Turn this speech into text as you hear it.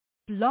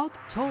Blog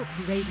Talk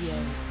Radio.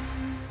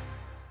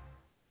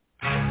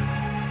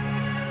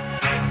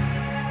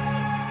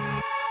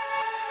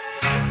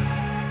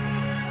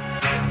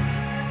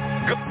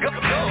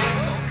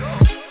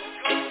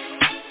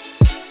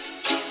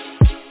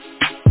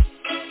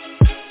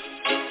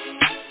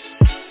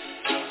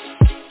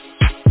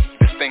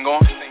 Thing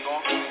on.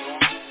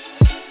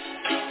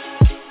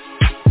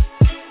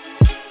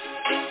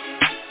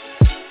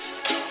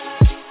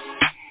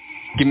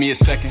 Give me a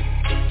second,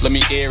 let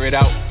me air it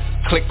out.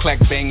 Click, clack,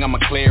 bang, I'ma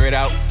clear it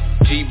out.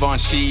 G-Von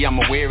She,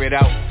 I'ma wear it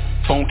out.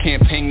 Phone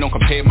can't ping, don't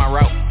compare my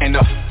route. And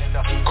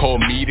call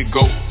me to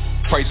go.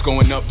 Price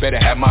going up, better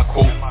have my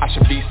quote. I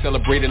should be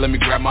celebrated, let me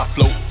grab my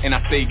float. And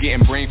I stay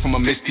getting brain from a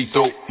misty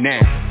throat.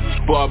 Now,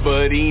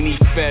 Barberini,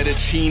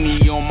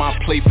 fettuccine on my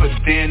plate for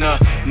dinner.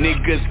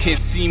 Niggas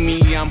can't see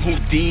me, I'm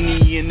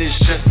Houdini, and it's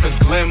just a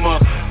glimmer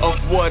of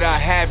what I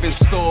have in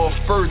store.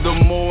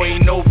 Furthermore,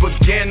 ain't no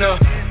beginner.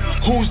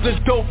 Who's the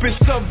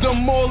dopest of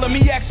them all? Let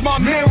me ask my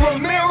mirror,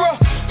 mirror.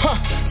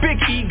 Big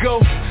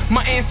ego,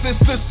 my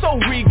ancestors so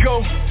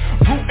regal.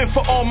 Rooting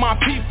for all my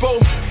people.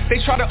 They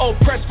try to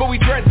oppress, but we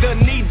dread the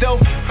need though.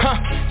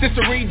 This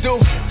a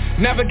redo.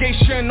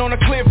 Navigation on a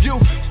clear view.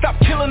 Stop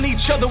killing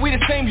each other, we the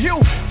same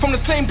hue. From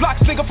the same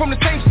blocks, nigga, from the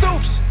same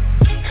stoops.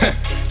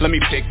 Let me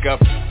pick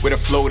up with a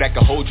flow that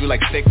can hold you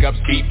like stick-ups.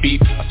 Beep,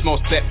 beep, a small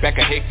setback,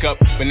 a hiccup.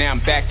 But now I'm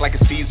back like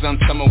a season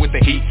summer with the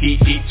heat,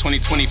 heat, heat.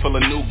 2020 full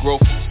of new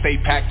growth. Stay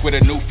packed with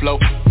a new flow.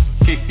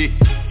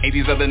 Ain't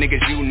these other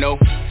niggas you know.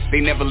 They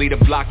never leave a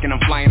block and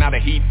I'm flying out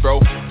of heat, bro.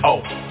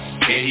 Oh,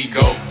 there he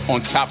go,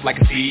 on top like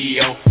a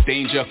CEO.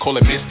 Danger, call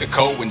it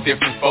mystical when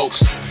different folks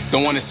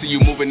don't wanna see you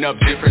moving up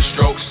different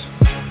strokes.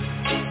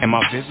 Am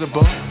I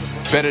visible?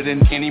 Better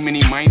than any,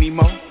 mini, miny,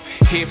 mo?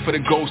 Here for the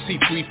gold,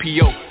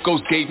 C3PO.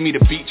 Ghost gave me the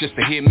beat just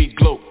to hear me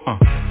glow.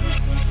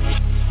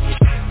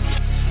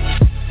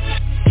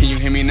 Can you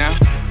hear me now?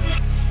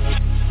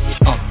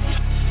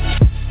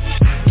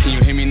 Can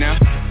you hear me now?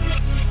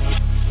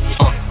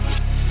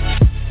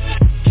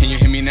 Can you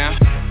hear me now?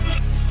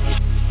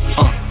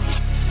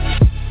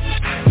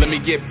 Let me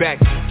get back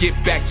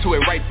to it,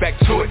 right back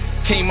to it.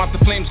 Came out the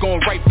flames, going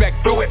right back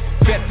through it.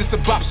 Bet this a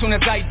bop soon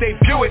as I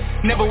debut it.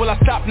 Never will I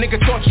stop, nigga,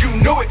 thought you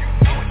knew it.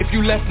 If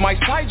you left my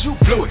side, you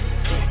blew it.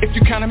 If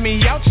you counted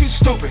me out, you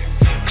stupid.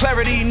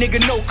 Clarity, nigga,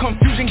 no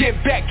confusion.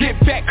 Get back,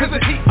 cause the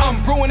heat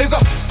I'm brewing is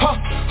a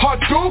hard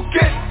to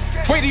get.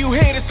 Wait till you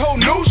hear this whole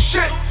new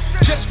shit.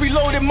 Just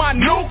reloaded my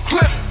new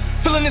clip.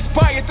 Feeling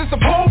inspired, this a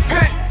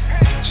pulpit.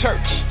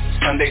 Church,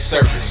 Sunday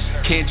service.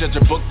 Can't judge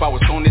a book by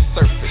what's on its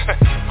surface.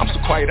 I'm so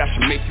quiet I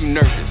should make you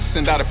nervous.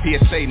 Send out a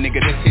PSA,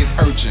 nigga, this is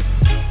urgent.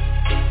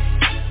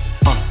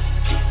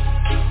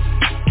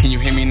 Can you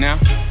hear me now?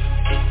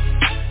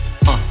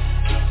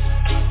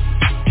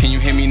 Can you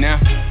hear me now?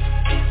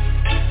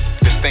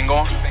 This thing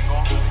on?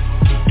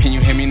 Can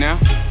you hear me now?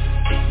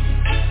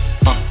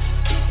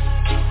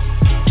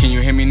 Can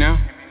you hear me now?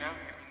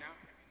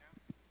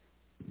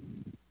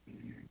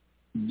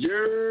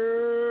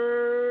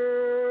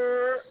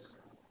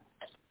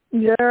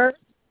 Yeah.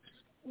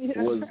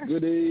 Was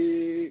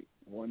goody.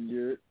 1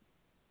 year.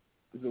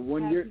 Is it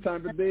 1 year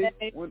time today?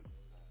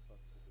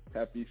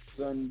 Happy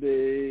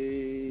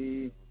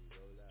Sunday.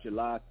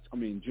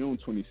 June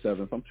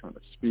 27th. I'm trying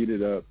to speed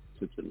it up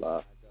to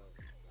July.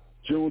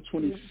 June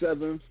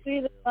 27th.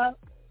 Speed it up.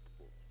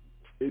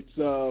 It's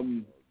a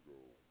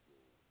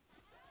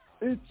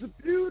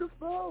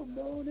beautiful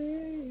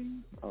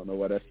morning. I don't know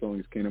why that song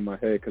just came to my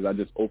head because I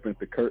just opened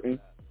the curtain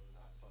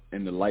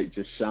and the light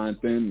just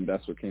shined in, and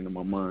that's what came to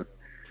my mind.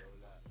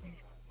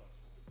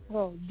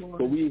 Oh, boy.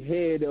 But we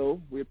here, though.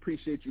 We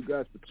appreciate you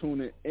guys for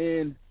tuning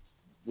in.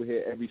 We're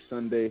here every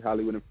Sunday,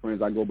 Hollywood and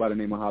Friends. I go by the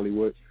name of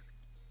Hollywood.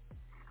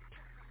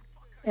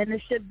 And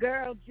it's your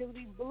girl,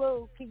 Judy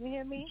Blue. Can you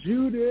hear me?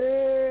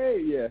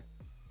 Judy! Yeah.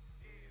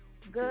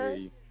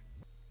 Good?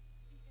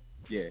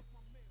 Yeah.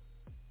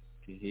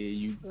 Can hear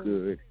you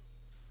good.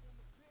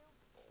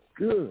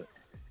 Good.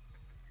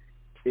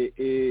 It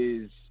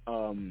is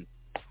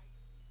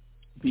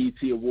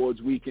BET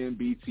Awards weekend.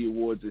 BET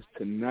Awards is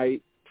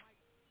tonight.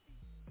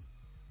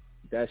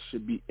 That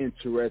should be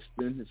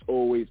interesting. It's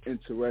always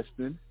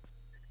interesting.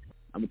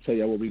 I'm going to tell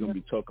you what we're going to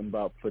be talking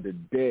about for the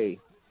day.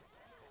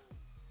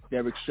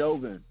 Derek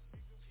Chauvin.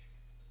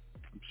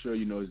 I'm sure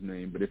you know his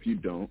name, but if you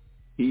don't,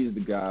 he's the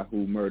guy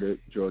who murdered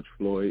George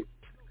Floyd.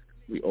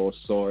 We all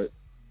saw it.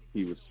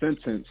 He was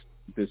sentenced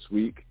this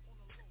week,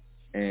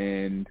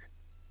 and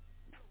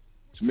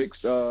it's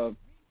mixed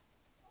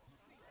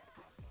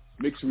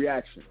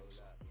reactions.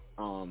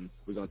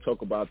 We're going to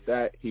talk about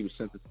that. He was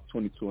sentenced to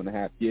 22 and a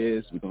half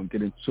years. We're going to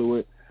get into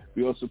it.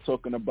 We're also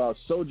talking about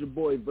Soulja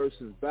Boy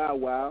versus Bow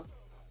Wow.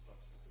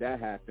 That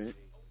happened.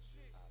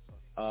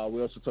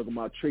 We're also talking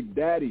about Trick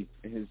Daddy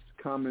and his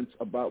comments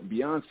about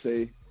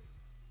Beyonce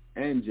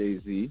and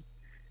Jay-Z.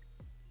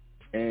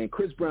 And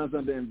Chris Brown's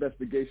under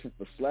investigation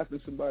for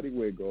slapping somebody.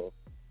 Where it go?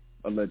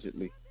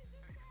 Allegedly.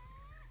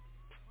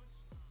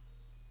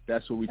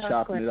 That's what we're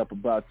chopping it up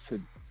about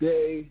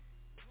today.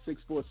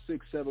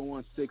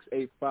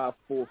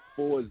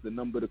 646-716-8544 is the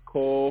number to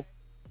call.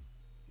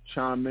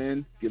 chime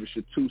in, give us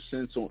your 2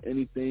 cents on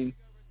anything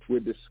we're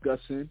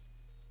discussing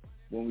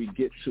when we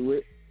get to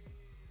it.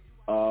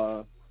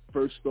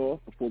 First off,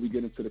 before we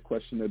get into the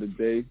question of the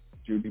day,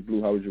 Judy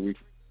Blue, how was your week?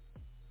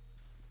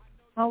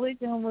 My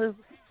weekend was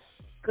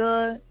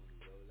good.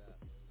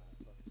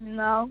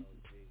 No.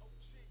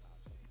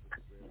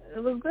 It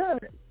was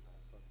good.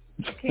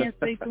 I can't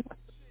say too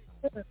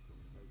much.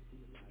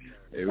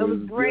 It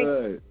was great.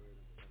 Good.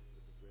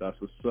 That's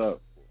what's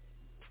up.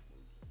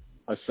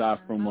 Aside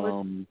from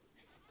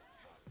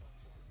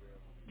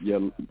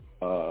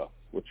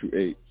what you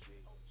ate,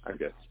 I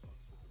guess.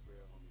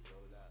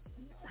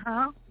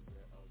 Huh?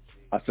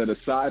 I said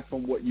aside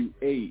from what you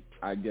ate,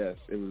 I guess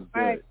it was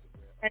good.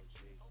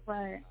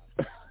 Right.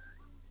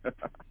 It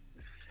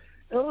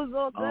was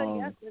all good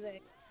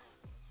yesterday.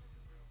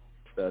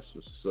 That's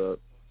what's up.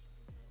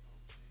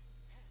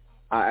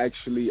 I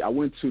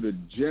went to the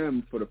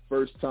gym for the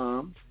first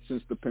time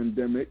since the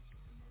pandemic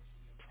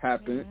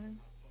happened. Mm-hmm.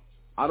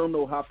 I don't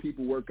know how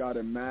people work out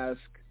in mask.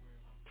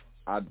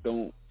 I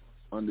don't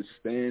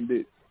understand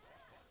it.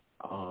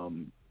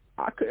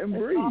 I couldn't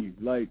breathe.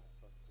 Like,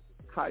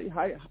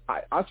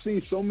 I've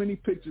seen so many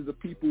pictures of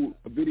people,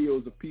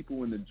 videos of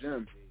people in the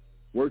gym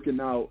working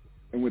out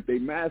and with their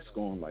mask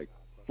on, like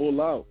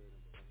full out.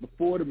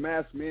 Before the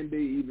mask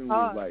mandate even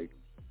was like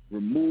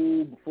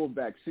removed, before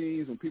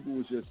vaccines, when people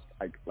was just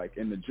like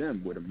in the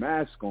gym with a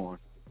mask on.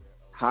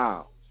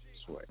 How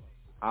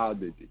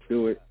did they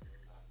do it?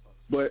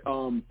 But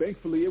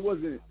thankfully it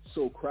wasn't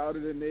so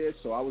crowded in there,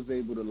 so I was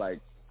able to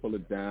like pull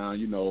it down,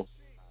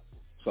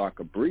 so I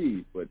could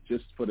breathe. But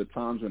just for the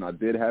times when I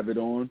did have it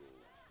on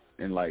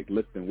and like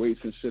lifting weights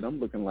and shit, I'm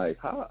looking like,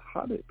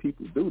 how did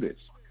people do this?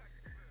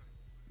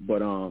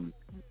 But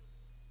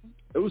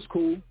it was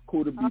cool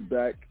to be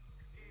back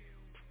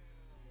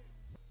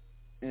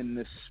in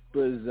the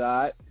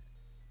spazat.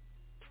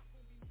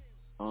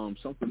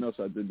 Something else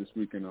I did this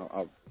weekend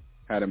I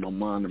had in my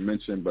mind to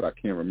mention, but I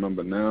can't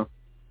remember now.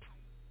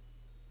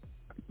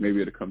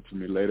 Maybe it'll come to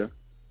me later.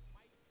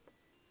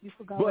 You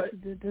forgot what you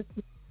did this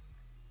week.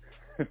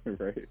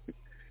 Right.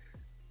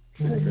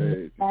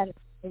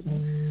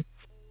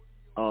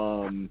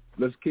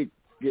 Let's get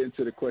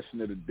into the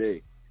question of the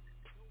day.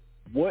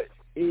 What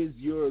is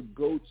your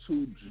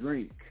go-to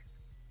drink?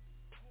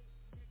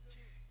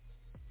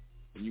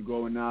 When you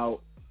going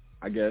out,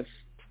 I guess,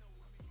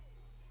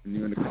 and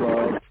you're in the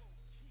club,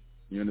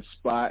 you're in the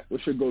spot,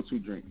 what's your go-to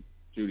drink,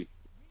 Judy?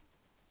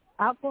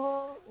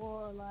 Alcohol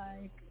or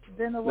like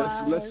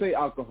dinner-wise? Let's say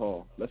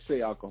alcohol.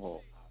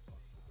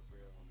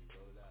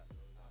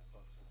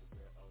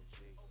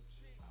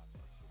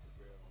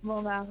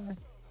 Long Island.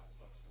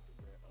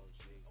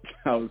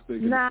 I was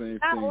thinking the same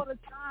not thing. all the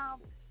time.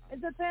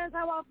 It depends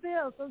how I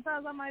feel.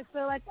 Sometimes I might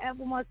feel like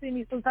apple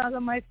martini. Sometimes I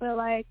might feel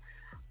like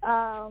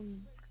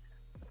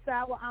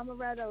sour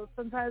amaretto.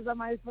 Sometimes I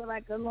might feel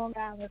like a Long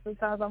Island.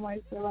 Sometimes I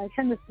might feel like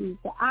Hennessy.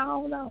 So I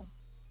don't know.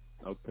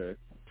 Okay.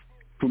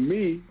 For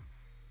me,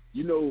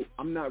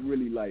 I'm not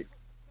really like,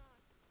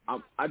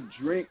 I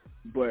drink,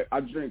 but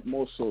I drink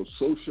more so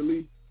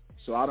socially.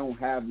 So I don't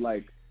have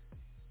like,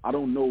 I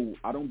don't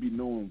be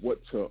knowing what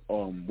to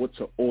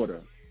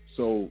order.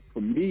 So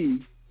for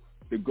me,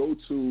 the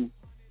go-to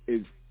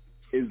is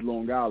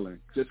Long Island,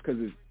 just because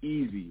it's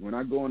easy. When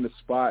I go in the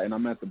spot and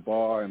I'm at the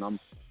bar and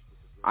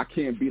I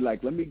can't be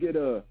like, let me get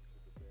a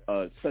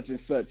such and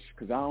such,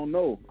 because I don't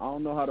know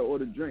how to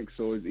order drinks.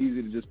 So it's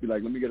easy to just be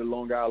like, let me get a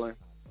Long Island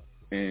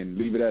and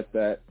leave it at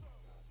that.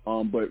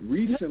 But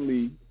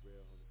recently,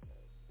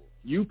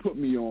 you put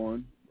me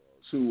on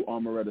to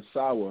Amaretto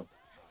Sour,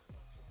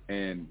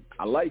 and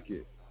I like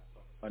it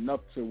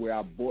enough to where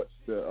I bought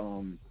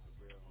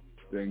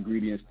the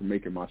ingredients to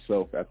make it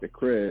myself at the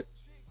crib.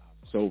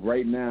 So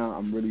right now,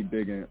 I'm really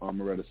digging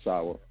Amaretto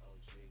Sour.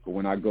 But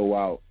when I go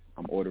out,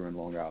 I'm ordering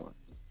Long Island.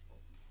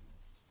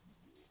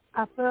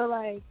 I feel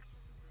like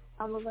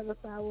Amaretto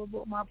Sour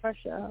brought my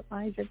pressure up.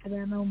 I ain't drinking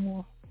that no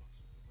more.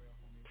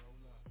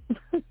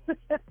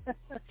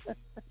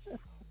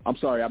 I'm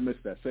sorry, I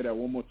missed that. Say that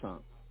one more time.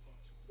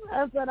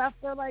 I said I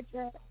feel like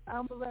that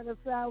Amaretto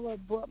Sour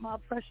brought my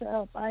pressure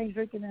up. I ain't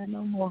drinking that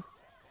no more.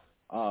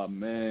 Oh,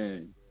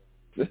 man.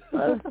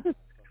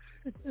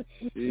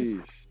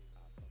 Jeez.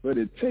 But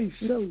it tastes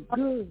so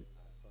good.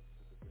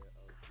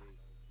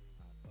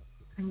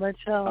 But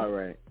all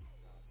right.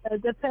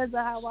 It depends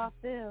on how I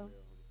feel.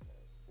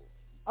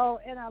 Oh,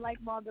 and I like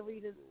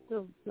margaritas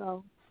too,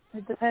 so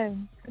it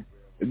depends.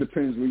 It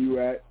depends where you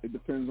at. It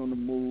depends on the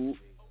mood.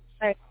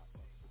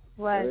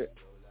 Right.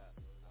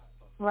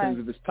 Depends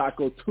if it's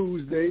Taco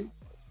Tuesday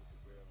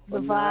the or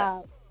vibe.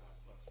 Not.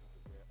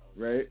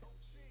 Right.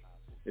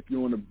 If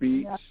you're on the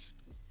beach,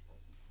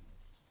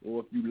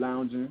 or if you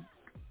lounging,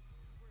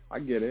 I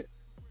get it.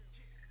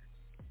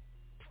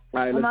 All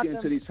right, let's get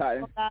into these hot.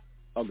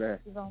 Oh, go ahead.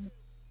 So,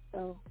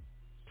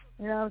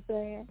 you know what I'm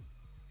saying?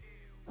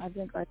 I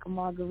think like a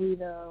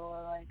margarita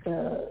or like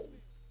a,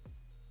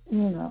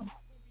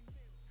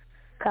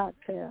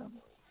 cocktail,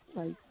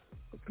 like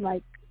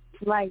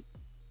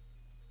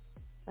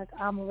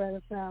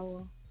Amaretto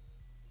Sour.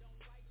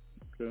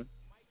 Okay.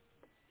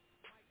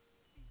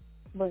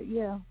 But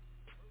yeah,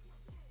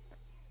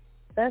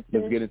 that's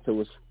Let's it. get into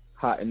what's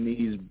hot in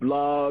these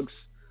blogs.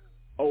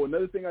 Oh,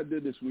 another thing I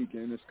did this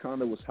weekend, it's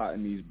kind of what's hot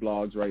in these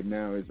blogs right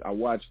now, is I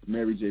watched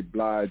Mary J.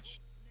 Blige's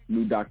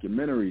new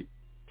documentary.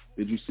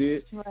 Did you see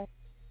it? Right.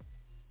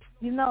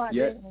 You know I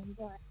didn't.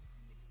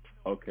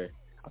 Okay.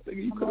 I think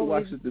you could have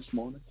watched it this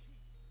morning,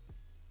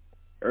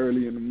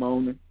 early in the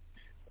morning.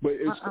 But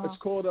it's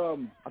called,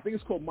 I think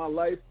it's called My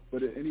Life,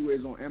 but anyway,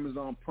 it's on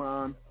Amazon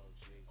Prime.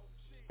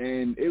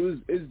 And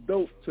it's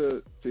dope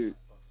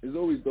it's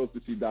always dope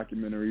to see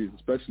documentaries,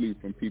 especially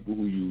from people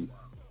who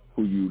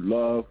you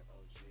love.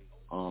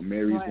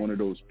 Mary's one of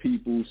those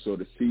people, so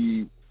to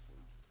see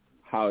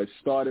how it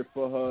started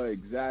for her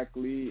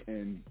exactly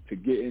and to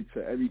get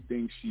into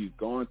everything she's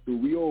gone through.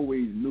 We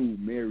always knew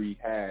Mary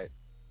had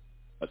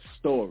a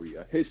story,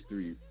 a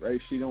history, right?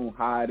 She don't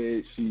hide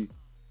it. She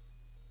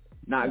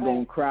not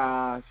gonna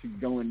cry. She's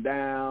going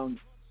down,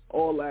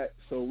 all that.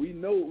 So we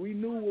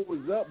knew what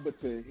was up, but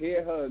to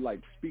hear her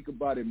like speak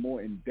about it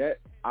more in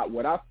depth,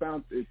 what I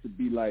found it to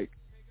be like,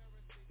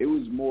 it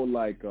was more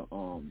like a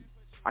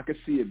I could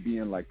see it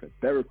being like a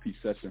therapy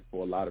session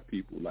for a lot of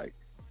people. Like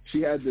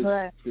she had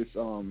this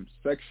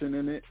section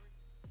in it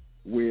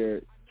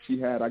where she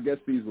had, I guess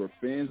these were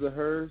fans of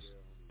hers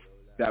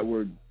that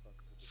were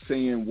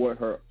saying what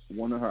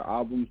one of her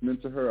albums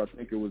meant to her. I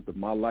think it was the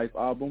My Life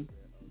album.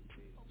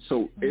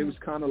 So it was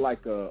kind of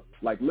like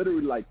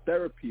literally like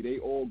therapy. They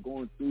all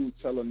going through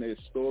telling their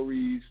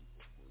stories,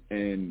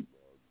 and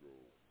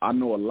I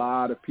know a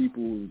lot of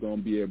people who's gonna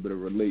be able to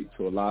relate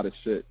to a lot of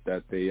shit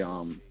that they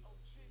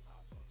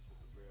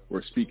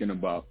were speaking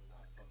about.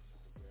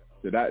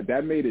 So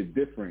that made it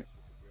different,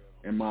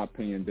 in my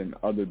opinion, than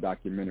other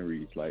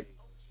documentaries. Like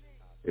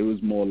it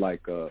was more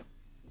like a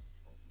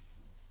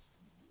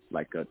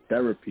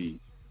therapy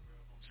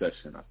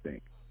session, I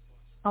think.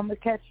 I'm gonna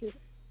catch it.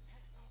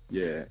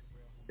 Yeah,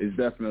 it's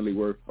definitely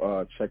worth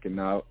checking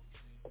out.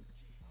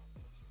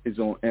 It's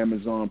on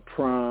Amazon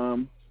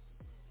Prime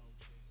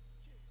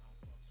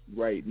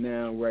right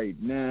now.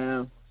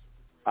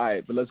 All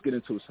right, but let's get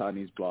into his hot in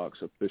these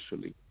blogs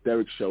officially.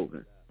 Derek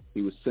Chauvin,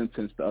 he was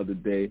sentenced the other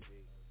day.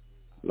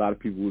 A lot of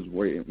people was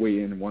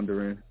waiting and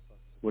wondering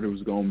what it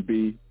was going to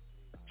be.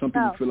 Some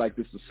people feel like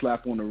this is a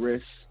slap on the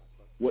wrist.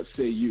 What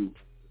say you?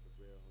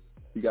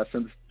 He got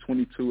sentenced to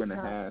 22 and a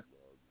half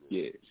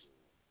years.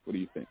 What do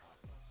you think?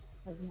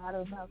 That's not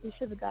enough. He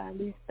should have got at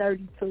least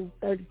 32,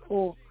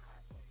 34.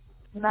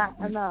 Not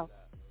enough.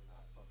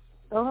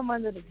 Throw him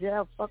under the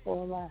jail. Fuck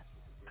all that.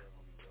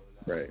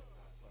 Right.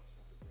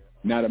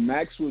 Now, the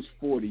max was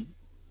 40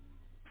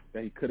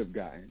 that he could have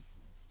gotten.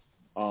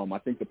 I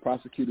think the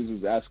prosecutors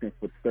was asking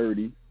for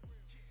 30,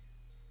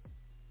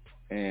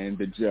 and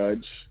the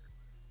judge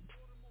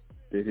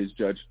did his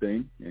judge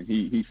thing, and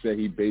he said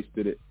he based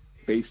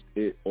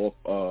it off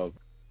of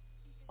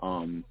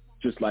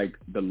just like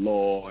the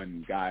law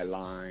and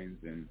guidelines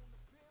and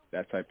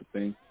that type of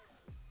thing,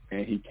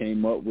 and he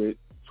came up with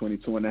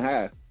 22 and a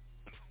half.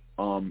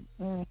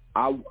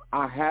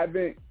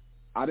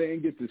 I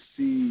didn't get to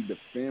see the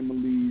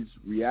family's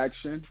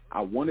reaction.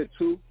 I wanted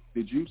to.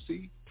 Did you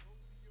see?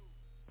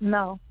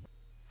 No.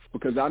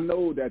 Because I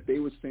know that they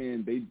were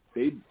saying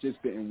they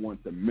just didn't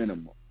want the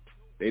minimum.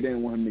 They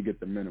didn't want him to get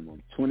the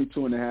minimum.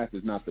 22 and a half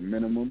is not the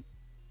minimum,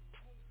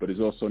 but it's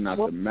also not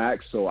the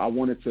max. So I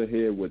wanted to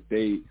hear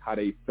how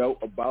they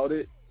felt about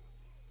it.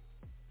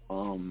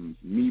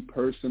 Me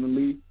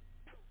personally,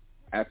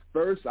 at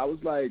first I was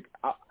like,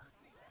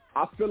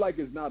 I feel like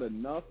it's not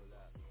enough.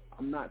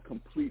 I'm not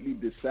completely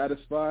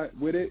dissatisfied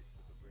with it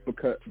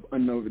because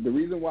the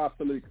reason why I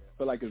feel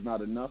like it's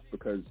not enough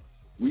because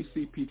we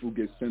see people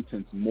get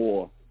sentenced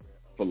more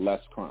for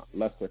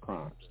lesser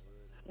crimes.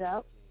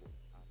 Yep.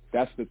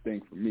 That's the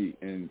thing for me,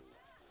 and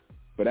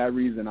for that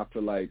reason, I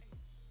feel like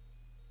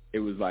it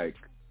was like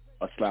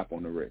a slap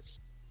on the wrist,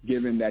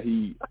 given that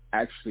he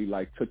actually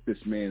like took this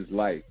man's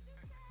life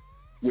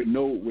with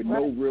no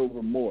real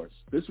remorse.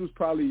 This was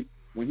probably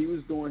when he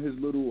was doing his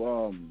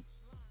little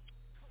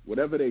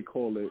whatever they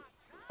call it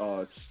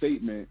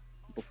statement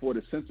before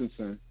the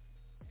sentencing,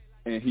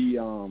 and he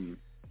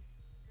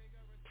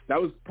that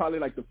was probably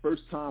like the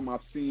first time I've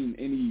seen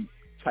any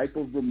type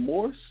of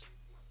remorse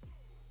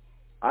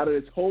out of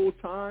this whole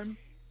time.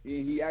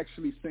 And he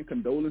actually sent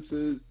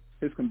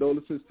his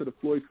condolences to the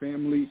Floyd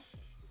family.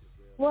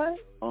 What?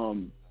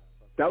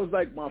 That was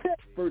like my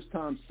first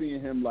time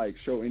seeing him like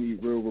show any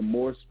real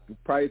remorse.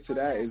 Prior to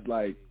that, it's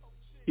like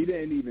he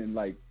didn't even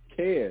like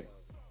care.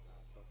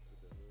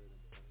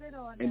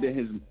 And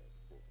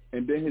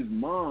then his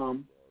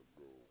mom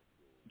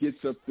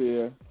gets up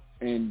there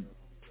and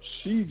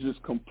she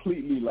just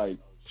completely like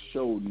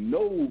showed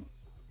no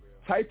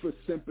type of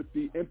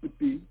sympathy,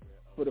 empathy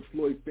for the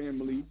Floyd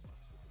family.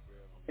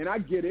 And I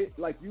get it,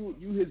 like you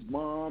his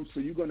mom, so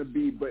you're gonna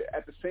be, but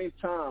at the same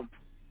time,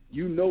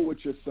 you know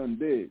what your son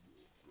did.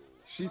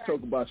 She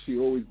talked about she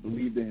always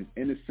believed in his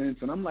innocence,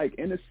 and I'm like,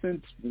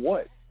 innocence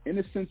what?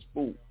 Innocence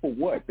for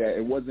what? That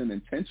it wasn't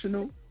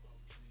intentional?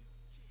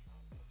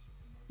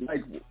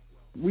 Like,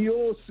 we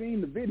all seen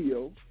the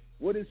video.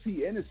 What is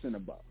he innocent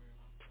about?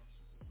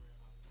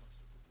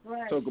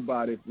 talk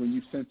about it. When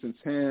you sentence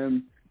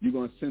him, you're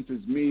going to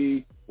sentence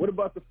me. What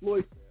about the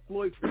Floyd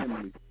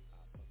family?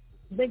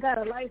 They got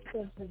a life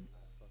sentence.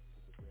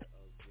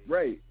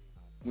 Right.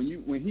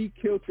 When he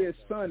killed their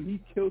son, he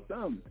killed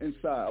them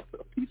inside,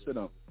 a piece of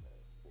them.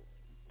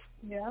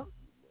 Yeah.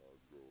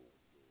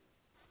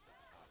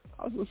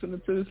 I was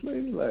listening to this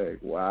lady like,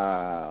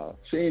 wow.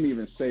 She ain't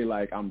even say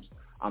like, I'm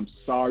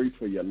sorry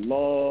for your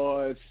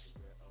loss.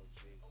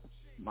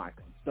 My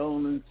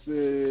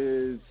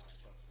condolences.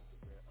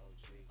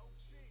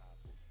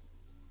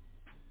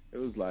 It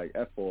was like,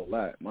 F all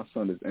that. My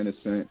son is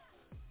innocent.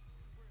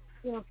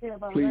 You don't care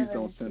about Please that.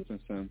 don't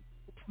sentence him.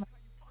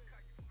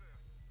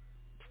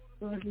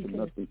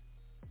 Nothing.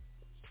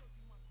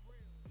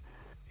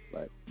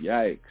 Like,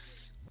 yikes.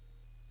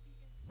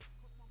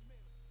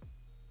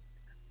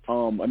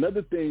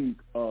 Another thing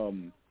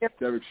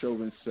Derek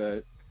Chauvin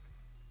said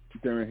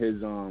during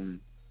his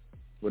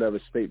whatever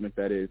statement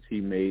that is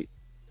he made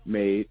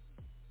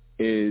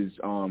is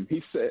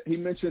he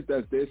mentioned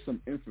that there's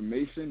some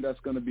information that's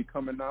going to be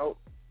coming out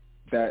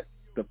that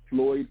the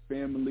Floyd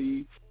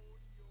family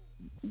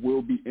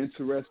will be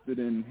interested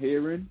in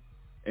hearing,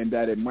 and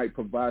that it might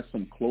provide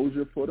some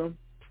closure for them.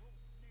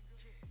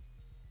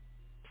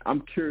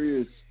 I'm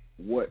curious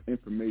what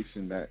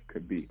information that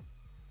could be.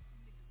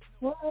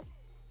 What?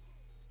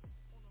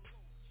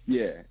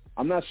 Yeah,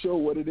 I'm not sure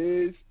what it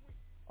is.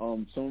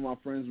 Some of my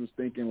friends was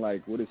thinking,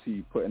 like, what is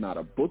he putting out,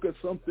 a book or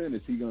something?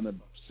 Is he going to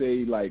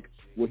say, like,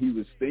 what he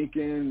was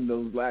thinking,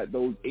 those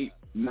 8,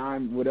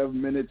 9, whatever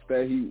minutes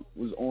that he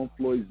was on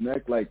Floyd's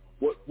neck? Like,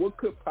 what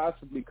could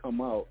possibly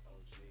come out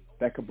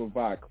that could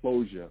provide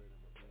closure?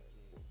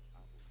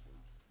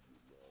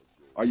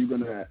 Are you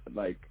going to,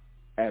 like,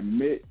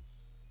 admit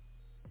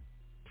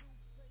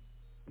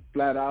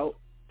flat out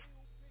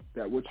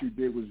that what you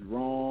did was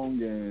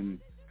wrong and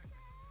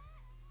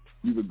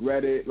you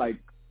regret it? Like,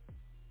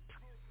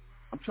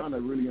 I'm trying to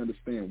really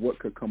understand what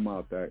could come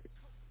out that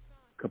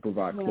could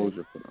provide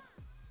closure for them.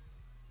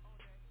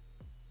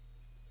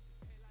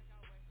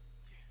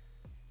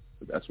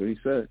 But that's what he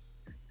said.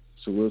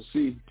 So we'll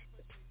see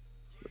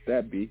what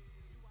that be.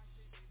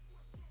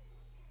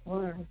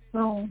 Or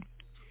soon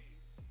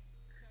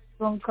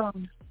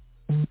come.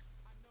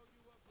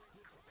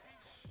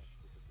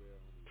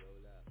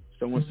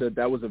 Someone said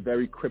that was a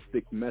very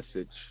cryptic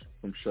message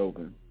from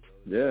Chauvin.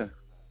 Yeah,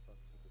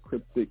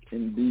 cryptic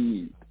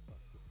indeed.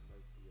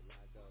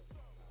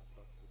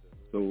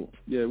 So,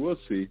 yeah, we'll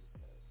see.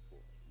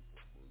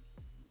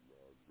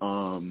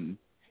 And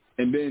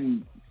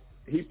then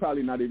he's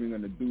probably not even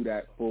going to do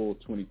that full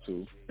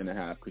 22 and a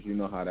half because you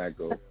know how that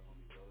goes.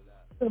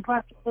 The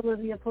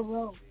possibility of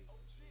parole.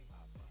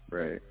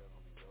 Right.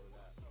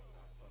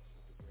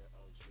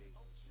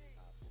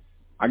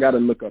 I got to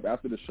look up.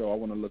 After the show, I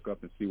want to look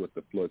up and see what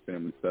the Floyd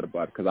family said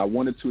about it because I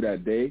wanted to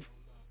that day,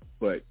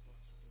 but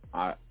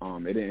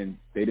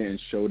they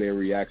didn't show their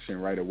reaction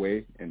right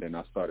away, and then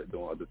I started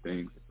doing other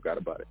things and forgot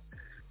about it.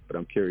 But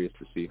I'm curious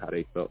to see how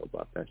they felt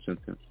about that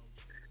sentence,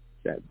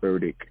 that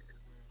verdict.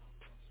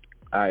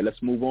 All right,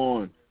 let's move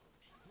on.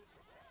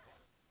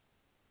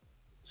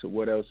 So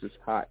what else is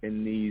hot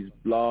in these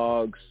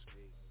blogs?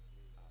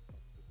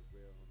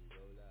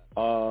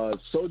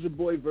 Soulja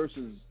Boy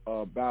versus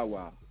Bow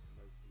Wow.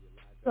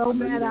 So you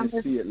mad I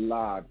didn't see it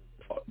live.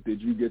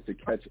 Did you get to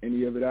catch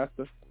any of it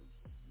after?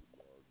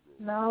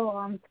 No,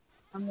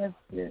 I missed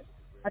it.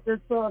 I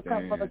just saw a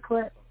couple of the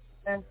clips.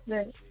 That's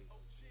it.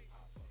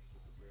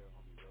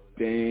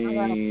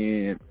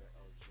 Damn.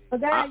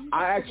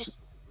 I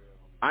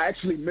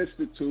actually missed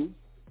it too,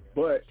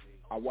 but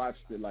I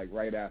watched it like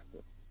right after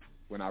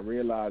when I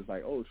realized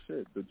like, oh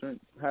shit, the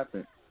drink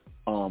happened.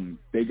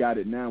 They got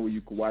it now where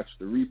you can watch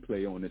the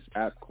replay on this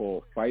app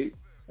called Fight,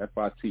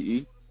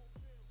 F-I-T-E.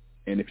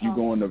 And if you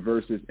go on the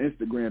Verzuz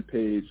Instagram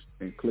page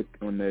and click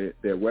on their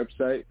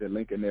website, the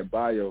link in their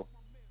bio,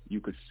 you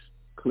could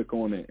click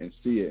on it and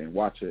see it and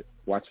watch it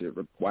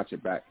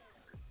back.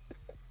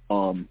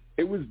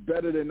 It was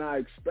better than I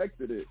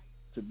expected it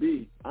to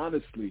be,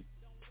 honestly.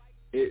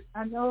 It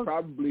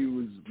probably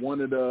was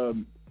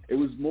it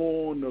was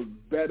more on the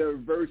better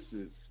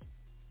Verzuz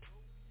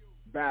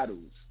battles.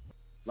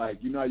 Like,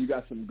 you know, you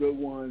got some good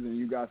ones and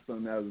you got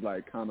some that was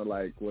like kind of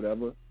like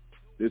whatever.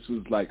 This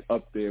was like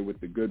up there with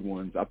the good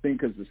ones. I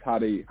think because it's how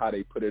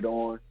they put it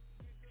on.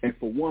 And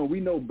for one, we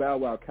know Bow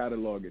Wow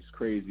catalog is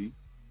crazy.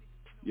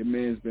 Your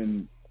man's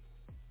been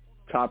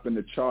topping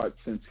the charts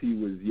since he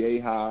was yay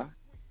high.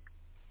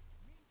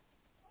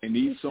 And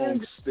these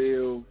songs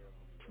still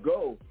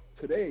go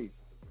today.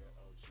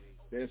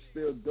 They're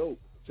still dope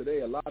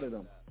today, a lot of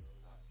them.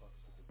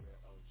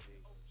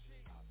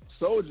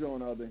 Soulja, on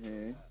the other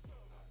hand,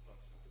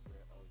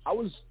 I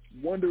was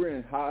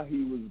wondering how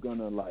he was going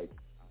to, like,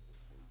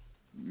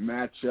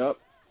 match up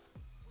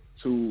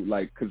to,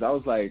 like, because I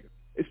was like,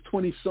 it's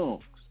 20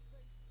 songs.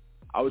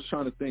 I was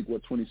trying to think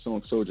what 20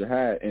 songs Soulja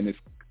had, and it's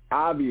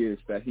obvious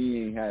that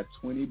he ain't had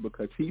 20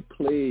 because he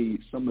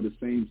played some of the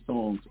same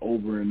songs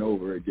over and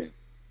over again.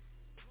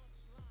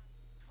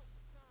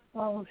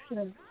 Oh,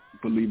 shit.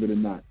 Believe it or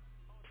not.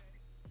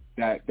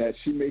 That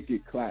she make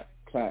it clap,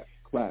 clap,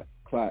 clap,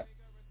 clap.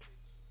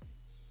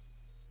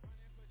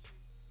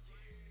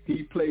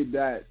 He played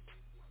that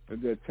a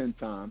good 10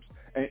 times,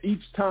 and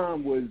each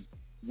time was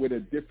with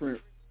a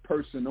different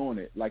person on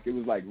it. Like it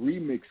was like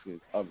remixes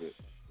of it.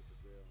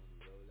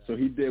 So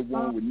he did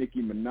one with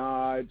Nicki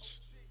Minaj.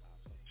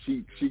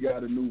 She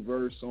got a new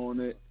verse on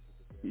it.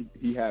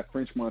 He had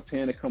French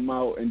Montana come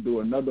out and do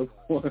another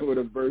one with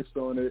a verse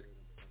on it.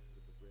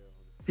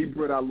 He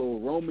brought out Lil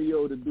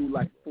Romeo to do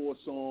like 4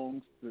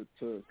 songs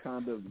to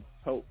kind of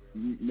help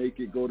make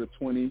it go to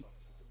 20.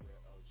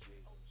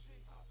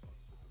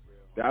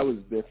 That was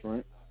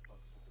different.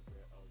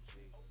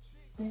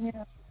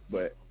 Yeah.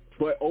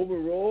 But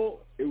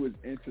overall, it was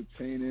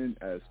entertaining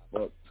as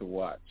fuck to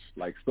watch.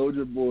 Like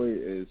Soulja Boy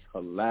is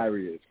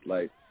hilarious.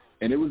 Like,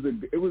 and it was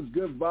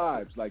good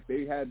vibes. Like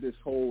they had this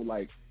whole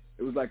like,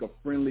 it was like a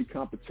friendly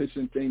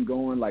competition thing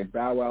going. Like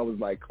Bow Wow was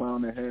like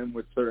clowning him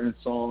with certain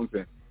songs,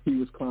 and he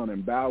was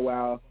clowning Bow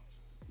Wow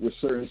with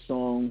certain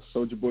songs.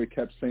 Soulja Boy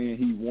kept saying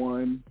he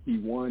won.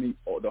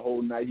 The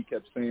whole night he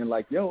kept saying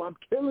like, "Yo, I'm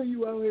killing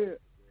you out here."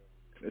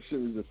 That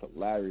shit was just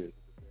hilarious.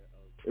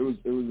 It was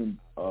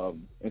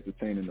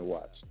entertaining to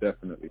watch.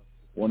 Definitely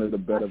one of the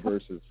better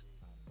verses.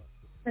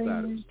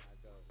 The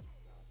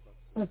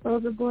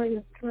Soulja Boy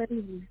is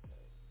crazy.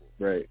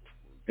 Right,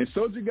 and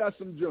Soulja got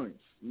some joints.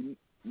 I'm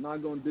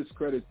not gonna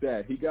discredit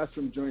that. He got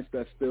some joints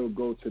that still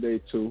go today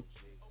too.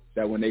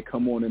 That when they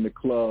come on in the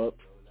club,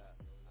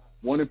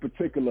 one in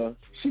particular,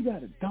 she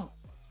got a dump.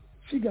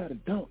 She got a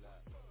dump.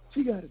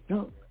 She got a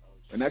dump.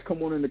 And that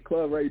come on in the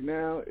club right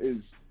now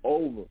is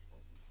over.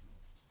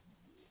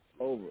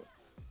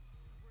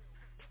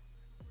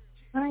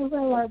 I ain't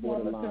realize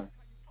borderline.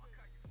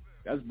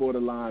 That's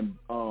borderline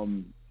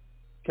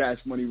Cash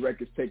Money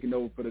Records taking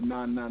over for the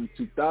 99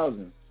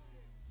 2000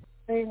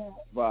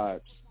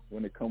 vibes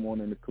when they come on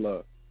in the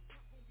club.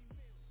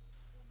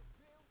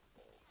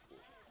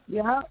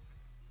 Yeah.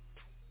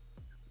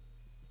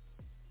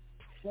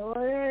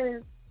 Sure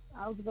is.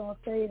 I was going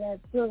to say that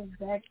too.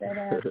 Back that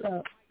ass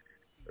up.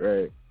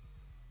 Right.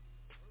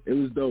 It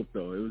was dope,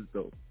 though. It was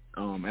dope.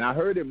 And I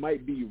heard it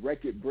might be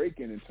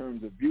record-breaking in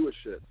terms of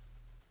viewership.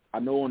 I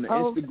know on the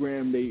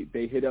Instagram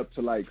they hit up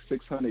to like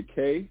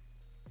 600K,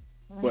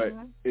 but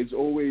it's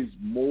always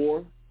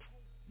more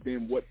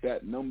than what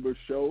that number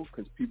show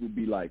because people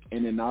be like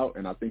in and out,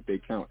 and I think they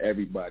count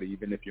everybody,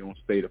 even if you don't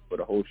stay for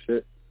the whole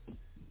shit.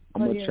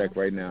 I'm going to check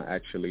right now,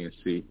 actually, and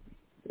see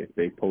if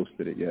they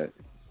posted it yet,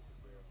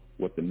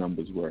 what the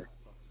numbers were.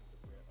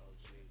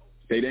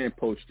 They didn't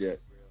post yet,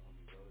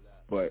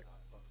 but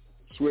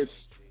Swiss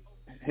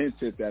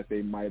hinted that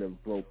they might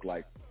have broke,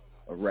 like,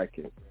 a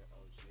record.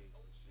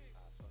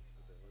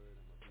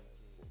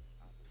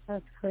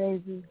 That's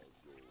crazy.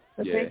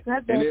 But yeah.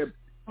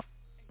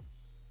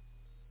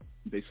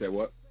 They said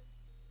what?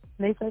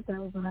 They said that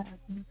was going to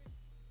happen.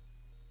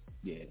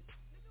 Yeah.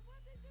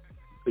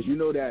 Because you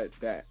know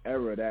that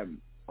era,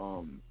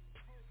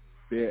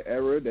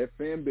 their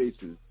fan base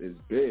is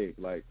big.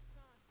 Like,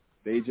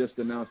 they just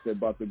announced they're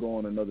about to go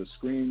on another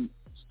Scream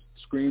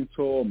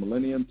tour,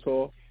 Millennium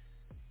tour.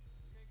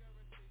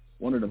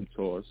 One of them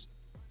tours.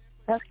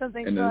 That's because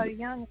they started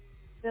young,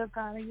 still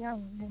kind of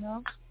young, you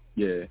know?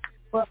 Yeah.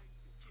 But,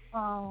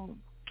 I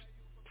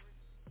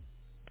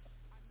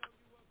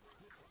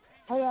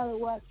gotta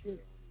watch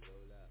it.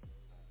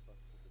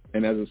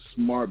 And as a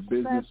smart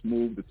business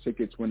move, the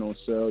tickets went on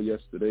sale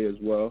yesterday as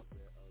well.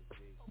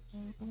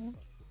 Mm-hmm.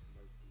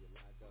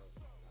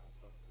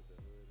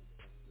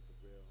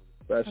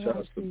 Best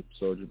shouts to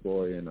Soulja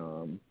Boy and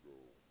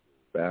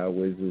Bow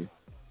Wizzy.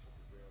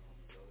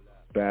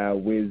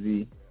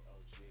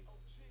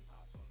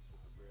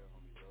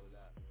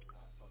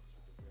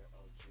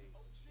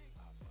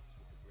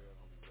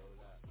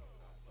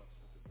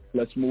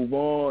 Let's move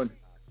on.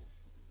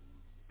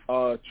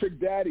 Trick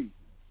Daddy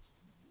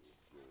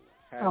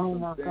had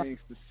some things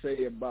to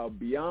say about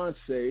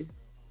Beyonce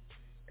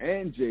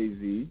and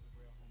Jay-Z,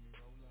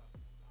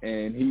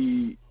 and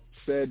he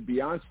said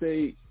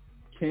Beyonce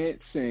can't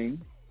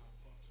sing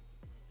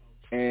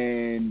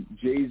and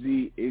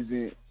Jay-Z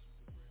isn't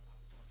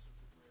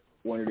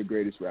one of the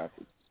greatest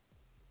rappers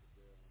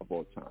of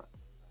all time.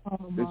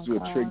 This is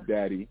what Trick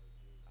Daddy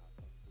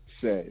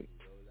said.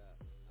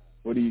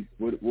 What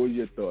were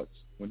your thoughts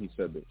when he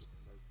said this?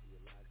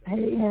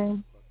 Hey,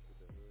 him.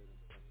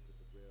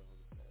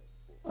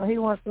 Well, he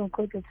wants some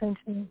quick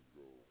attention.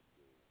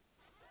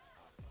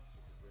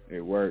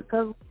 It worked.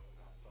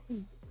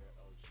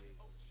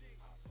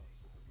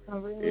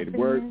 It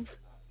worked.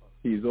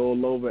 He's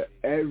all over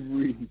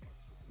everywhere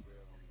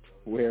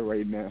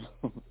right now.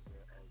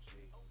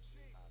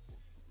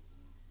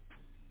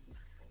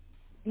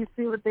 You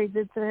see what they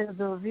did to his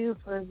review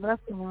for his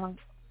restaurant?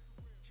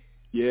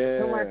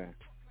 Yeah. It went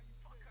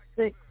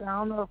 6. I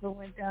don't know if it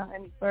went down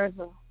any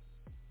further.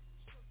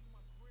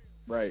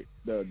 Right.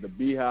 The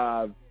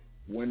Beehive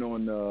went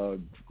on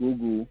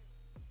Google,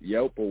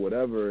 Yelp or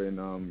whatever,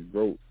 and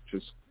wrote,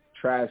 just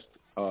trashed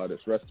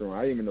this restaurant.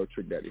 I didn't even know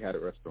Trick Daddy had a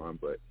restaurant,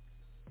 but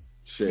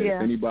shit,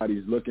 if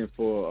anybody's looking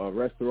for a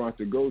restaurant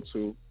to go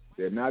to,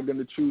 They're not going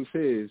to choose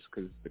his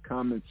because the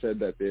comments said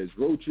that there's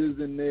roaches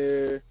in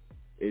there.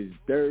 It's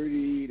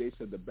dirty. They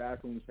said the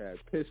bathrooms had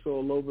piss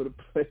all over the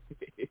place.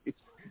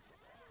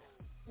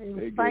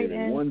 They gave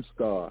it 1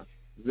 star,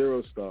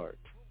 0 stars.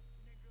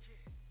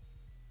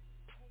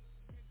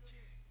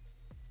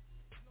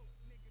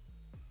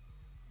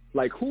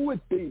 Like, who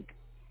would think,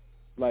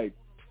 like,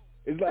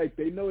 it's like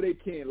they know they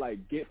can't,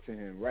 like, get to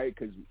him, right?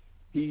 Because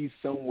he's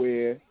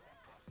somewhere.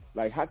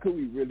 Like, how could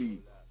we really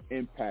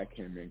impact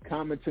him? And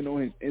commenting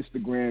on his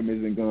Instagram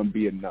isn't going to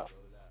be enough.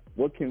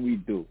 What can we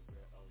do?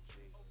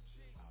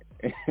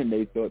 And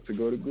they thought to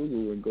go to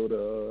Google and go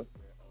to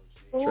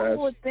Trash,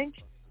 would think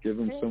give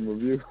him some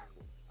review.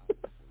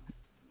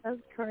 That's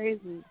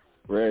crazy.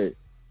 Right.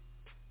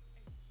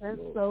 That's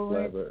so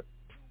clever.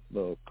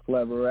 Little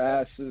clever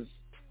asses.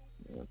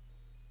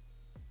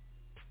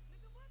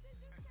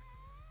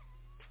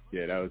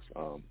 Yeah, that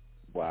was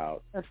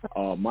wild.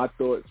 My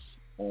thoughts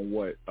on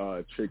what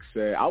Trick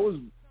said.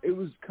 It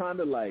was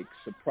kind of like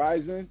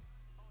surprising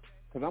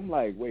because I'm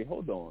like, wait,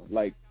 hold on.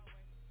 Like,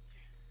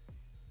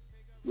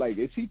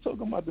 is he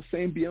talking about the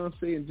same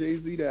Beyonce and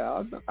Jay-Z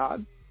that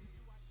I'm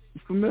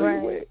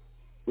familiar with?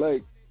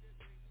 Like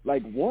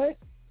what?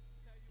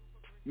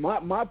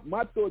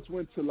 My thoughts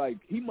went to, like,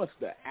 he must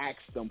have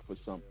asked them for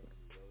something.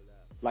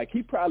 Like,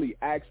 he probably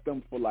asked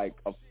them for, like,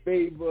 a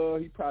favor.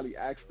 He probably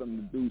asked them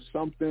to do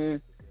something,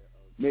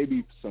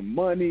 maybe some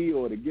money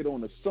or to get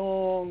on a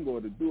song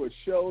or to do a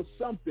show,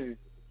 something,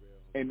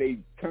 and they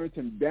turned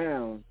him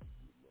down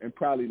and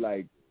probably,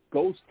 like,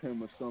 ghost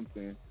him or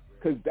something.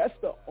 Because that's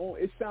the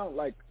only – it sounds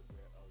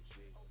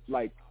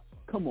like,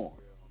 come on.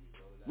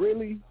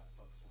 Really?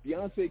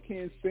 Beyonce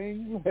can't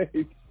sing?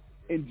 Like,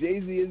 and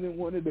Jay-Z isn't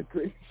one of the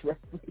greatest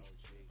rappers?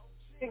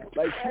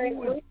 Like,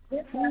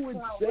 who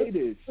would say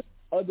this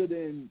other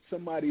than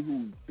somebody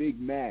who's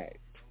big mad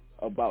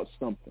about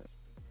something?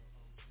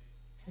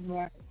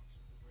 Right.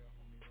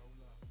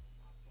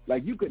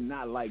 Like, you could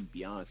not like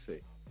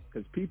Beyonce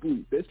because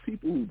there's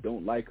people who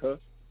don't like her,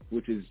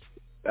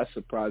 that's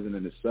surprising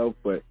in itself,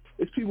 but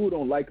there's people who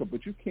don't like her,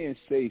 but you can't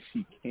say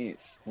she can't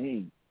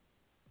sing.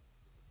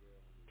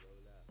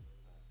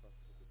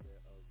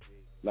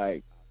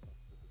 Like,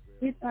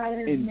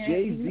 and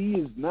Jay-Z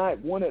is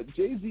not one of,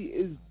 Jay-Z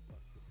is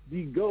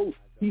the GOAT.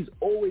 He's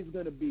always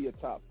going to be a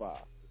top 5.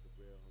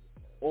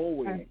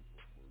 Always. Right.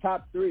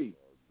 Top 3.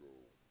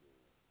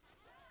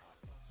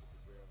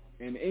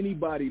 In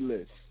anybody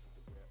list.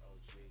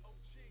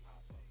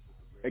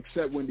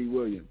 Except Wendy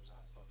Williams.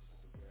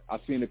 I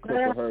seen a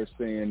clip of her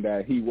saying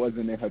that he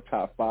wasn't in her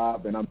top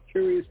 5, and I'm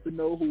curious to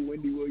know who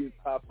Wendy Williams'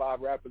 top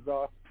 5 rappers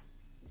are.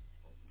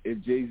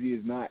 If Jay-Z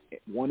is not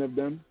one of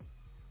them.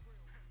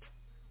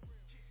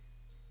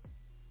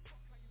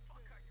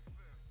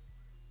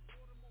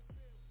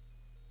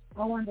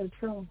 I wonder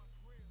too.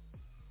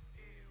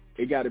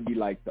 It got to be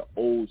like the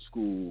old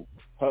school.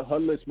 Her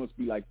list must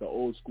be like the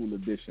old school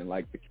edition,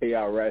 like the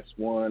KRS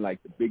one,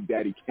 like the Big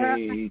Daddy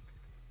Kane.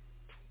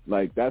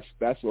 Like that's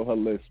what her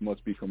list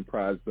must be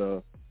comprised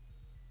of.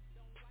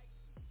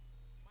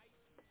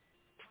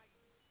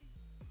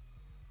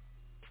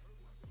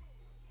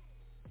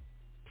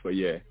 But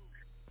yeah,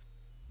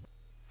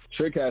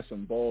 Trick has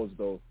some balls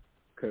though,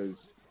 because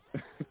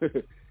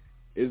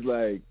it's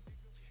like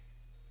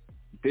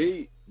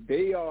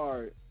they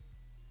are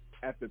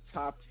at the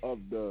top of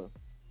the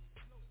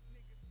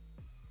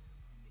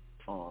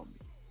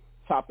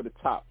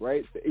top,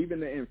 right?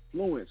 Even the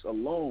influence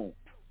alone,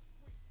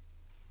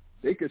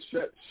 they could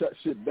shut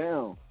shit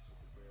down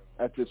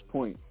at this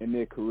point in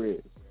their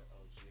careers.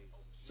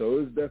 So it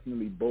was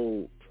definitely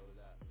bold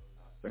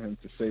for him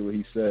to say what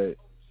he said.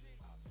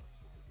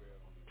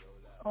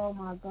 Oh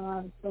my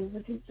God! So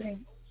what you think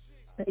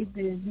they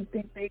did? You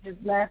think they just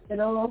laughed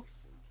it off?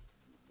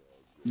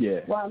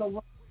 Yeah. While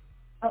the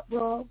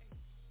uproar?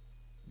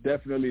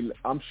 Definitely,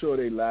 I'm sure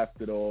they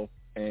laughed it off,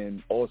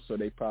 and also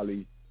they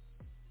probably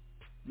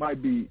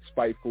might be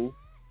spiteful.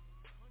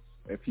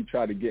 If he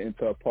tried to get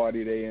into a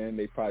party they in,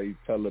 they probably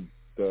tell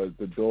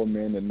the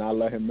doorman to not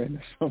let him in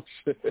or some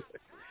shit.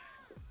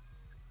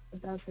 I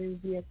thought they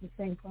would be at the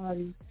same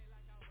party.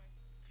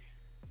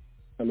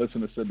 And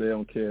listeners said they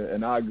don't care,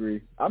 and I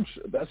agree. I'm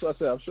sure that's what I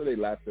said. I'm sure they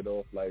laughed it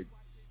off. Like,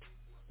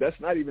 that's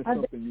not even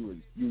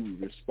something you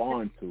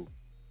respond to,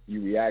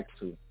 you react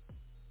to.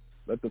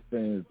 Let the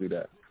fans do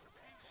that.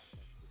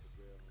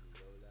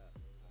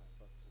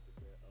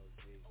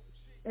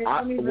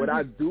 I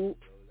do.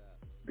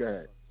 Go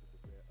ahead.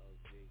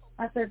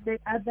 I said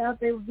I doubt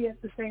they would be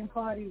at the same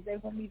parties. They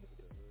wouldn't even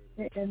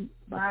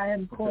sit by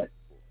him court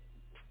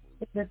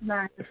if it's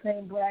not the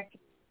same bracket.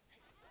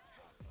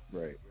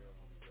 Right.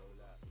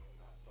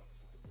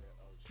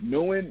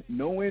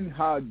 Knowing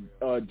how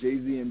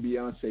Jay-Z and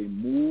Beyonce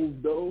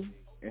move though,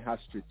 and how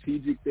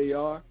strategic they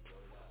are,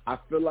 I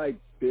feel like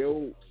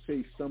they'll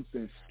say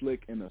something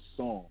slick in a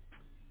song,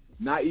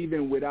 not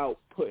even without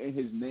putting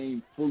his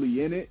name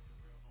fully in it,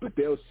 but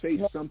they'll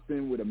say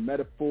something with a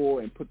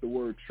metaphor and put the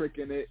word trick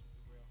in it,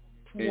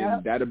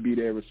 and that'll be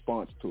their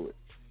response to it.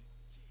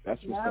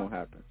 That's what's gonna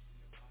happen.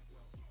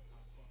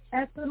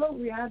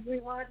 Absolutely, I agree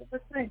 100%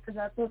 because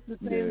I thought the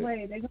same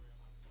way.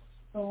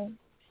 So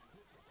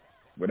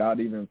without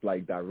even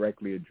like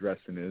directly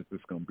addressing it, it's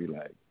just gonna be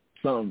like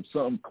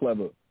something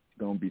clever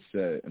gonna be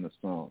said in a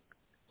song.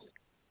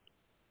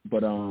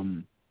 But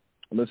a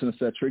listener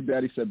said Trick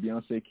Daddy said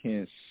Beyonce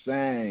can't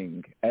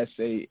sing,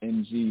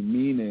 S-A-N-G,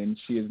 meaning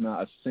she is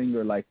not a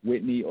singer like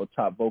Whitney or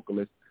top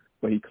vocalist.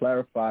 But he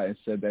clarified and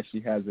said that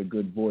she has a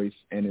good voice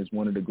and is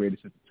one of the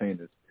greatest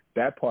entertainers.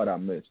 That part I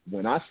missed.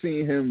 When I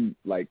seen him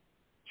like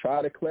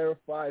try to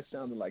clarify, it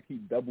sounded like he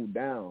doubled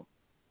down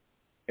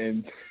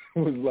and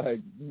was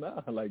like,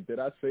 nah, like, did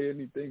I say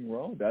anything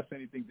wrong? Did I say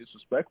anything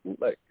disrespectful?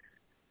 Like,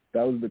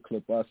 that was the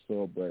clip I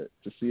saw. But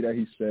to see that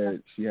he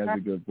said she has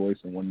a good voice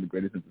and one of the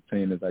greatest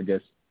entertainers, I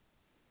guess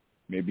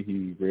maybe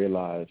he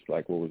realized,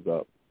 like, what was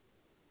up,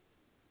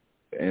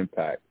 the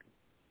impact,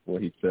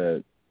 what he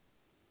said.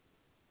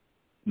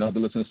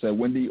 Another listener said,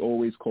 Wendy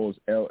always calls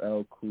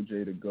LL Cool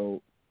J the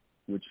GOAT,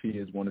 which he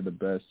is one of the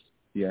best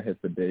he had hit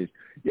for days.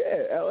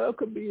 Yeah, LL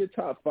could be your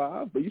top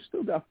 5, but you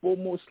still got 4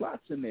 more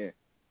slots in there.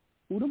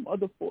 Who them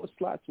other 4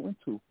 slots went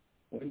to?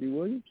 Wendy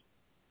Williams?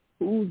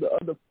 Who's the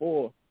other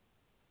 4?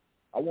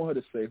 I want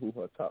her to say who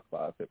her top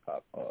 5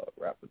 hip-hop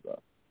rappers are.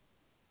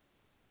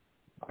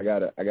 I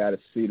gotta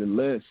see the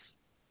list.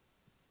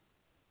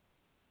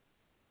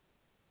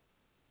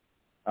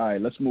 All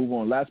right, let's move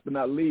on. Last but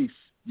not least,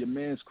 your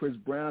man's Chris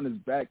Brown is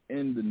back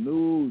in the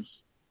news.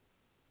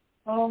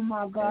 Oh,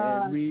 my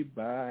God.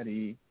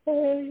 Everybody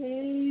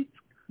hates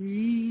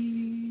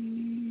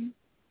Chris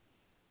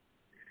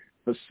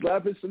for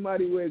slapping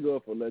somebody's wig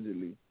off,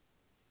 allegedly.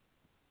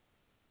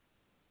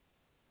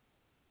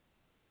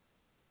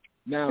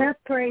 Now, that's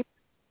crazy.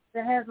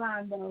 The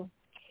headline, though,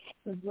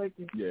 is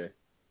wicked. Yeah.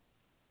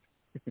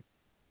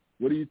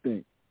 What do you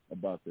think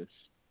about this?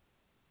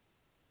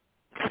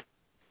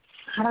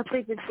 I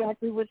think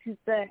exactly what you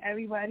said.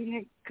 Everybody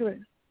hates Chris.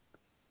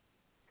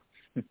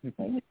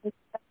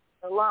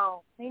 Alone.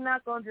 He's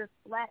not going to just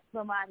slap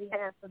somebody's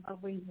ass for no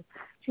reason.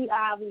 She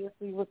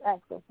obviously was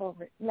asking for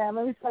it. Now,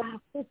 let me stop.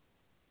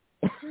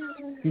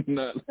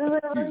 Not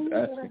like he's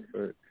asking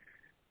for it.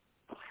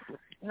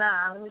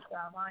 Nah, let me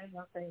stop. I ain't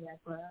going to say that,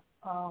 but,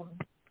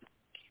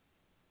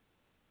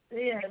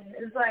 yeah,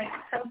 it's like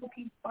trouble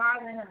keeps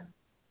finding him.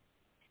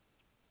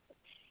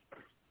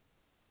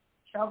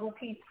 Trouble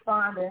keeps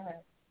finding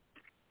him.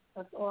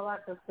 That's all I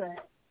can say.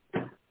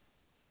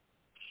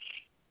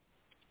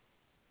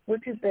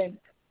 What you think?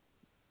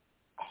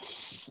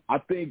 I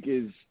think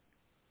is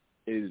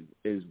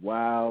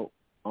wild.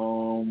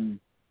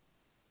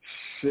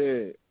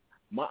 Shit.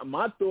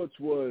 My thoughts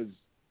was,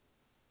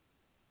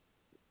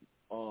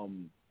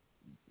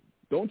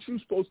 don't you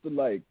supposed to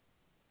like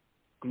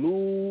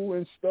glue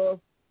and stuff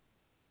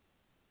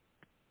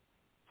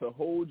to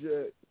hold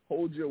your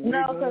wig on?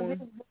 No, because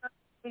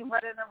he's be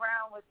running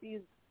around with these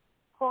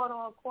quote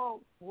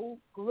unquote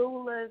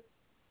glueless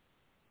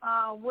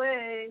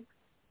wigs.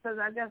 Because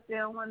I guess they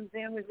don't want to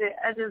damage their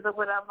edges or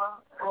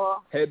whatever. Or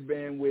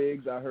headband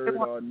wigs, I heard,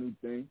 are a new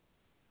thing.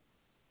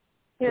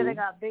 Yeah, cool. They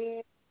got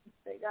beads.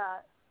 They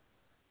got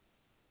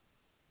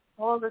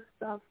all this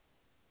stuff.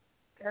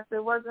 Guess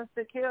it wasn't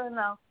secure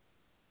enough.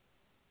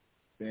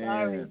 Damn.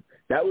 Sorry.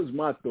 That was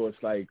my thoughts.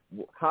 Like,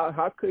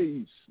 how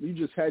could you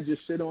just had your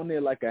shit on there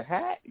like a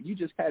hat? You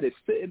just had it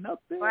sitting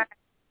up there? Right.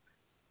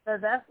 So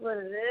that's what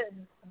it is.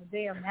 A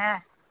damn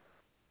hat.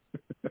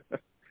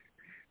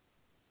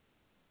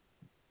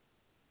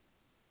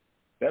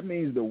 That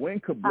means the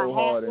wind could blow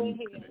hard.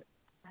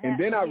 And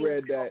then I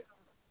read that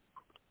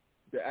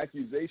the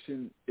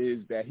accusation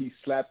is that he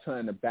slapped her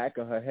in the back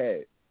of her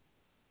head.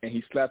 And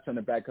he slapped her in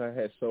the back of her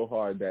head so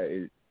hard that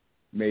it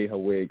made her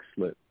wig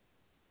slip.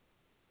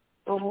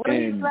 Well, what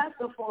did he slap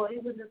her for? He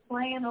was just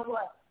playing or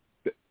what?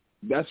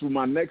 That's what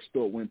my next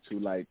thought went to.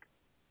 Like,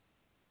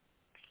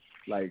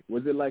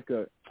 was it like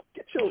a,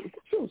 get your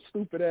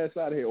stupid ass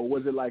out of here? Or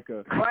was it like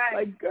a, right,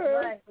 like,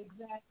 girl. Right,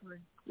 exactly.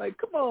 Like,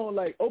 come on,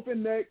 like,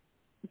 open neck.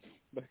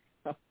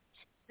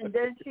 And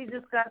then she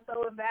just got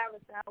so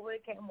embarrassed that her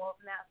wig came off.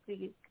 Now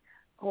she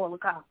called the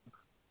cops.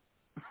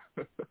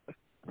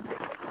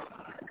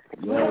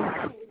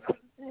 Yeah.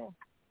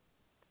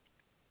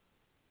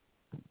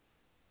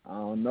 I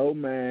don't know,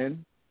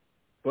 man.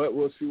 But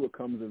we'll see what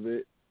comes of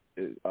it.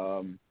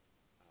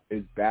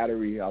 It's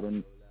battery. I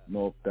don't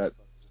know if that's,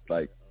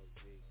 like,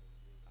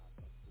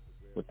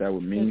 what that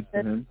would mean for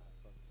him.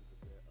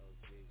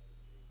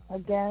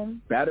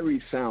 Again?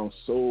 Battery sounds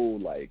so,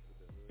 like,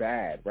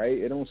 bad, right?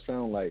 It don't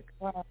sound like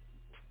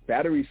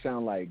battery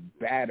sound like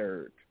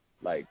battered,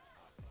 like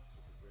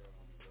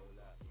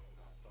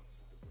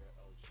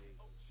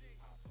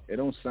it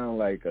don't sound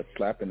like a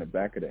slap in the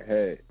back of the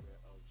head.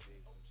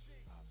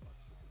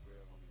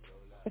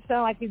 It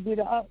sound like you beat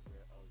her up.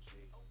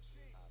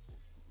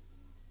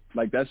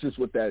 Like that's just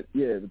what that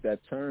that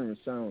term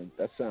sound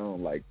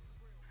like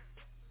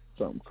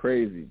something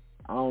crazy.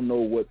 I don't know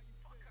what.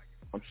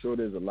 I'm sure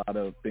there's a lot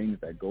of things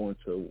that go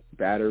into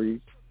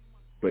battery.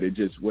 But it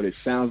just, what it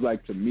sounds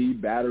like to me,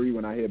 battery,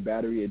 when I hear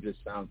battery, it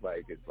just sounds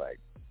like it's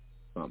like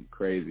something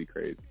crazy.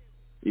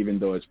 even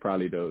though it's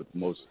probably the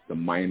most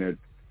minor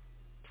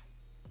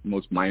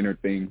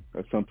thing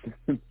or something.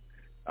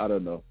 I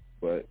don't know,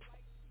 but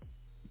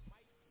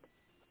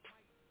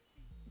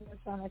What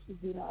song I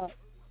should do that?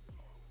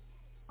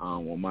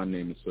 Well, my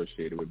name is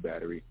associated with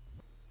Battery.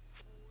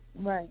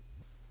 Right.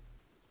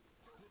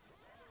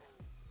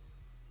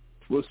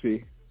 We'll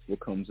see what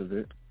comes of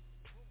it.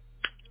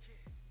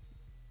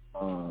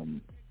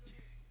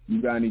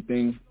 You got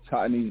anything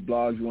hot in these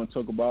blogs you want to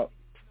talk about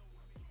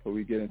before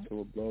we get into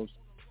what blows?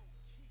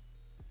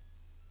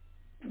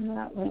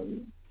 Not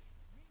really.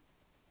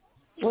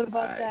 What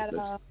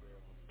about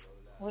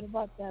What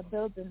about that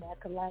building that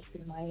collapsed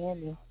in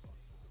Miami?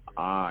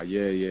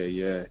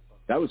 Yeah.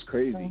 That was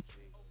crazy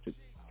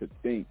to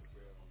think.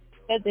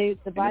 Yeah,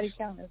 the body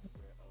count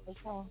is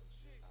high.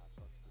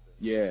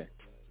 Yeah,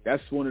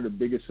 that's one of the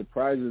biggest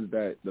surprises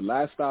that the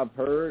last I've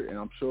heard, and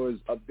I'm sure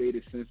it's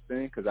updated since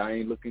then because I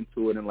ain't looked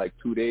into it in like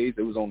 2 days.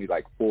 It was only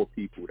like 4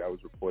 people that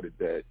was reported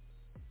dead.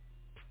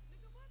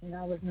 And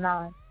that was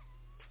 9.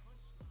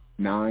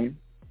 9?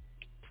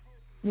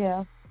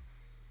 Yeah.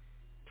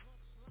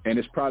 And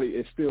it's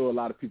still a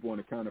lot of people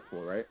unaccounted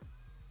for, right?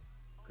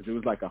 Because it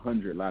was like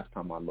 100 last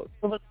time I looked.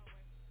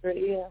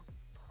 Yeah.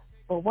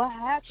 But what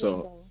happened,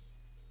 though?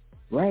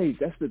 Right,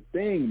 that's the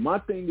thing. My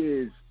thing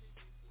is,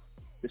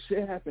 the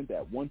shit happened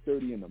at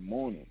 1:30 in the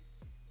morning.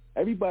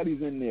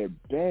 Everybody's in their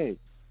bed,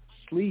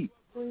 sleep.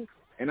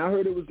 And I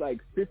heard it was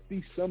like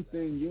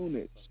 50-something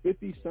units,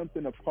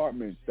 50-something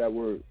apartments that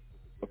were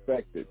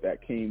affected,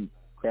 that came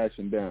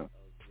crashing down.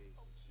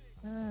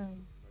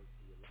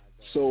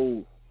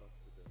 So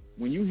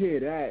when you hear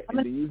that, and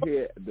then you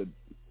hear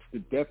the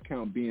death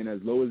count being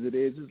as low as it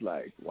is, it's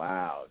like,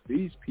 wow,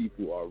 these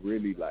people are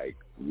really like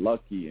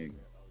lucky, and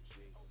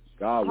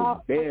God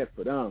was there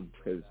for them.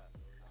 Because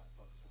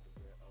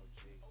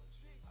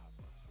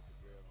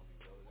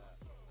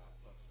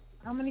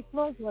how many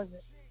floors was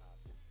it?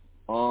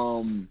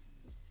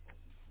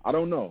 I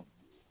don't know.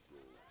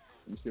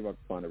 Let me see if I can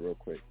find it real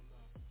quick.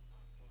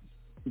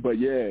 But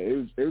yeah,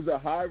 it was a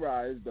high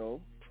rise though,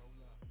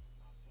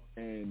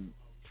 and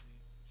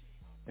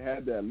it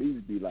had to at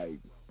least be like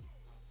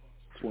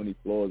 20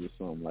 floors or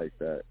something like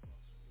that.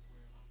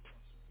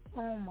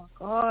 Oh my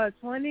God,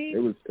 20? It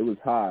was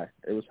high.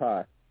 It was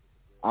high.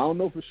 I don't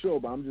know for sure,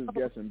 but I'm just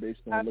guessing based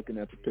on looking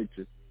at the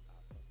pictures.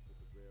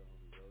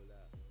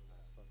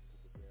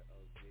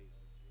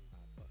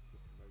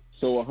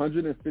 So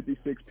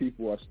 156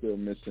 people are still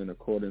missing,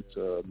 according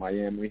to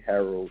Miami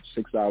Herald.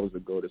 6 hours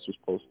ago, this was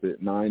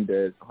posted. 9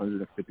 dead,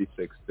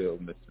 156 still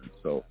missing.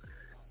 So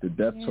the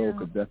death toll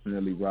could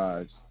definitely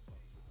rise.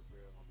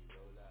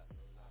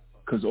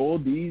 Because all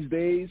these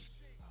days,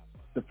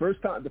 the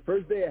first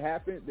day it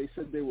happened, they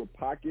said there were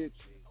pockets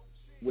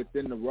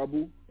within the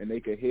rubble, and they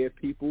could hear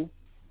people.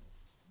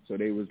 So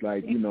they was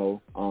like,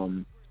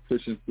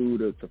 fishing through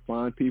to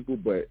find people.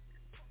 But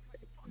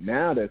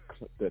now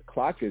the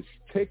clock is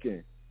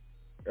ticking.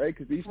 Right,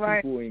 because these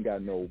people ain't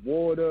got no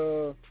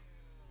water,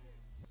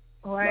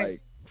 right?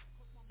 Like,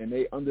 and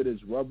they under this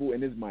rubble,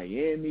 and it's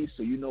Miami,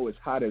 so it's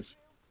hot as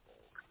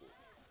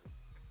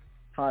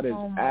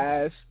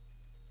ass.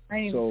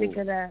 I didn't even think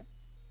of that.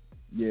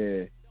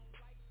 Yeah,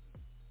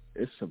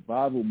 it's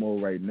survival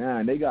mode right now,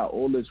 and they got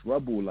all this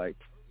rubble, like,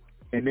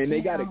 and then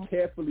they gotta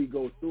carefully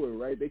go through it,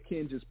 right? They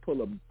can't just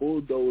pull a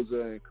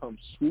bulldozer and come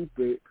swoop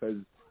it,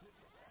 because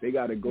they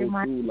gotta go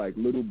through like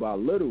little by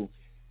little.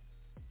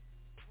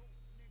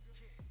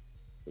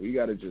 We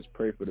got to just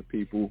pray for the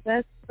people.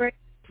 That's great.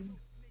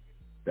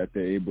 That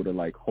they're able to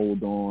like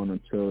hold on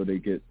until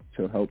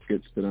help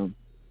gets to them.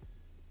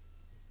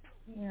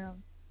 Yeah.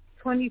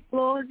 20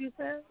 floors, you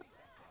said?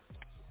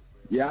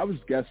 Yeah, I was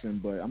guessing,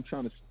 but I'm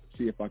trying to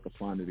see if I can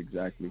find it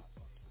exactly.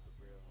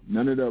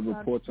 None of the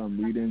reports I'm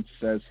reading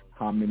says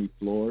how many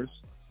floors.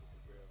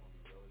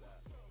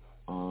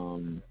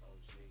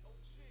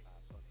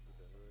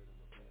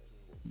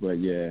 But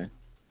yeah.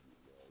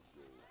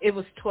 It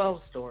was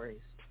 12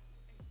 stories.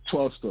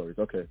 12 stories.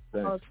 Okay,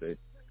 thanks, Dave.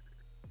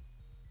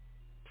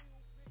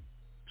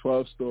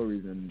 12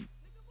 stories, and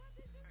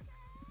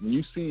when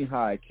you seen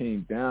how it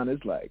came down,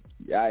 it's like,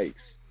 yikes.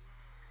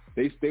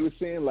 They were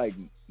saying like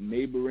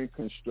neighboring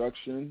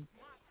construction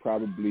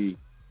probably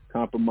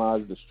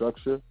compromised the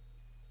structure.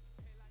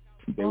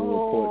 There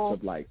were reports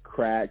of like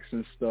cracks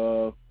and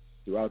stuff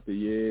throughout the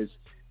years.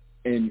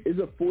 And it's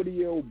a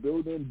 40-year-old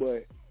building,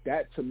 but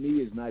that to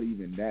me is not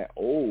even that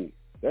old.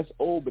 That's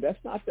old, but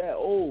that's not that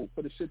old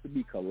for the shit to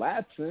be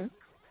collapsing.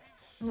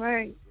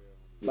 Right.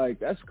 Like,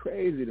 that's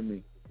crazy to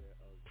me.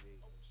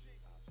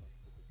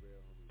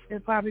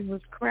 It probably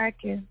was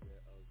cracking.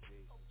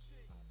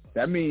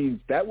 That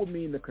would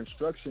mean the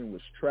construction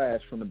was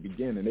trash from the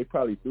beginning. They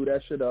probably threw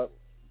that shit up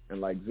in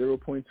like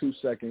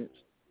 0.2 seconds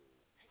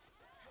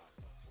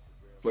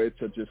for it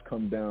to just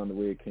come down the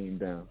way it came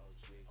down.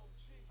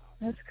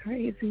 That's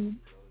crazy.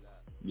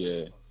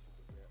 Yeah.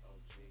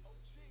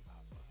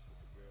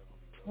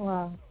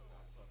 Wow.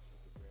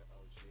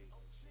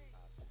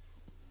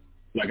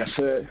 Like I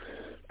said,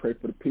 pray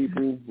for the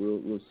people.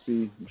 We'll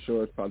see. I'm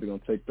sure it's probably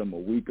going to take them a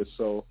week or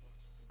so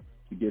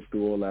to get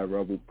through all that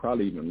rubble,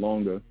 probably even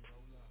longer.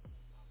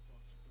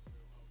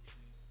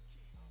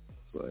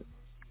 But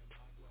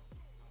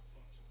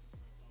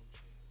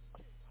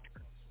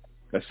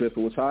that's it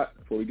for what's hot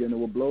before we get into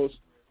what blows.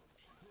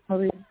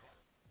 Okay.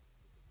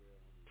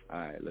 All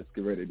right, let's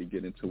get ready to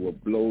get into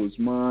what blows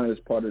mine. As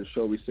part of the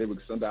show, we say what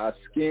gets under our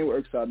skin,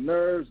 works our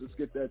nerves. Let's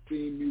get that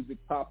theme music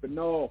popping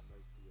off.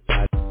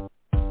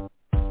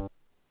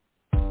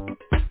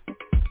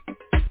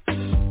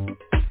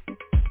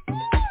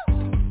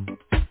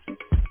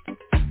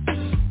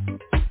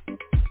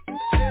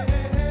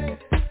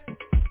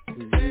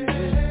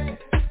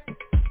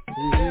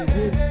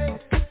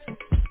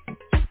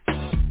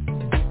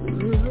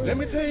 Let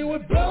me tell you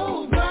what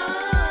blows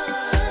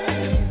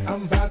mine.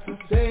 I'm about to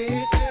say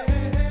it,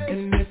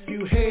 and if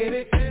you hate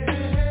it,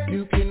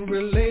 you can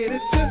relate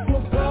it. Just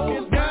what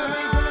blows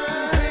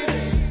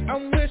mine.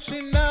 I'm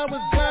wishing I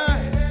was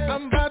blind.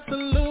 I'm about to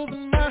lose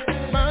my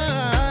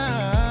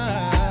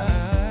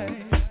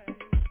mind.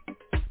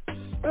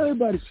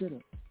 Everybody shut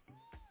up.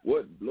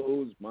 What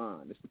blows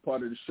mine? It's the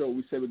part of the show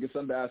we say what gets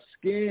under our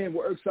skin,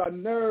 what irks our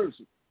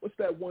nerves. What's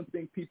that one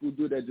thing people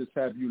do that just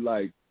have you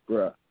like,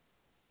 bruh?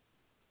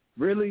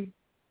 Really?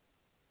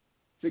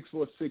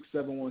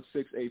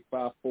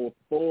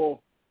 646-716-8544.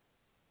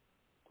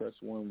 Press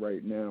 1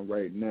 right now.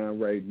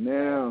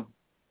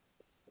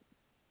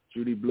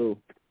 Judy Blue.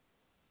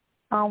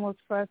 I almost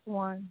pressed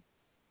 1.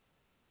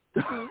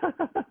 I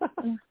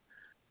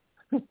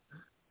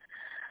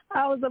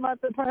was about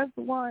to press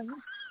 1.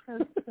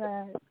 That's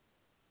sad.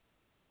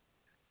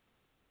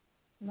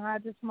 Nah,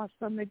 just my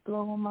stomach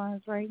blowing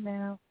minds right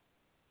now.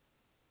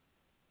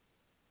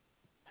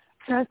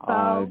 That's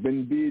all.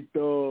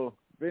 Bendito.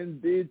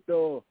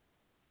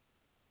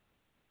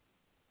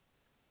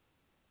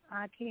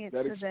 I can't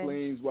That today.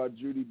 explains why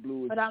Judy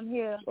Blue is. But I'm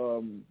here.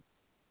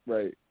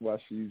 Right, why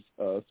she's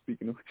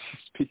speaking the way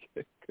she's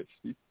speaking, because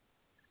she's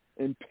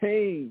in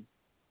pain.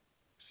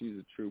 She's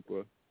a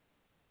trooper.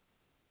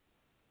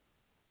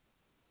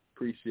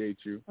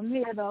 Appreciate you. I'm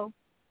here though.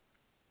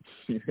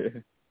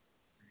 Yeah.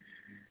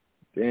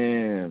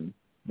 Damn.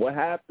 What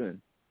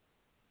happened?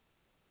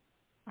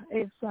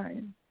 It's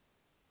fine.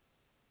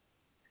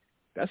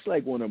 That's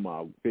like one of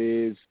my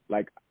fears.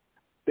 Like,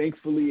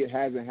 thankfully, it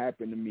hasn't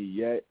happened to me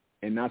yet.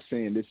 And not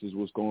saying this is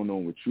what's going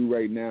on with you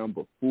right now,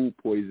 but food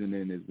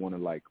poisoning is one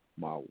of, like,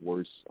 my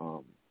worst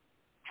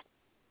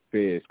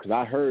fears. Because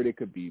I heard it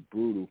could be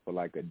brutal for,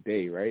 like, a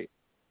day, right?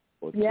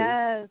 Or two.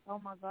 Yes. Oh,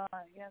 my God.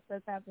 Yes,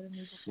 that's happened to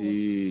me before.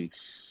 Jeez.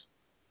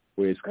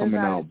 Where it's coming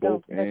out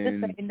both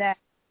ends. Just saying that.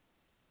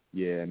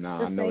 Yeah, nah,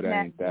 Just I know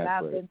that ain't that,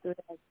 I've but been through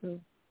that, too.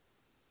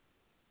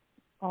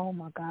 Oh,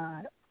 my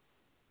God.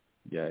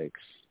 yikes.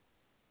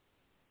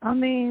 I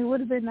mean, it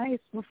would have been nice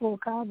before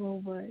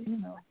Cabo, but, you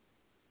know.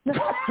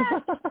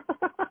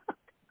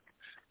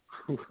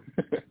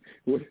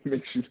 What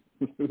makes you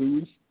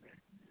lose?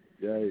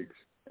 Yikes.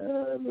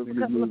 Lose a You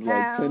couple lose of like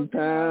pounds. 10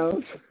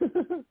 pounds.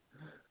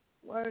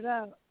 Word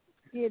up.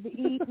 Scared to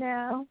eat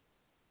now.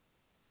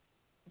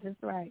 Just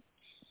right.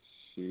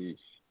 Sheesh.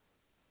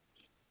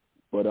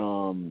 But,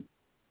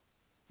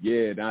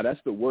 yeah, now that's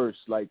the worst.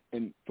 Like,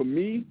 and for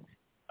me,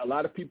 a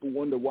lot of people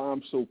wonder why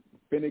I'm so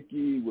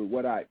finicky with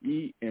what I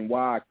eat and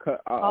why I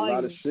cut out a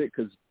lot of shit,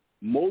 because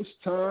most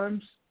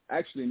times,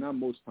 actually not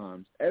most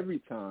times, every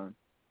time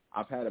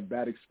I've had a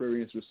bad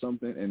experience with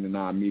something and then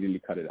I immediately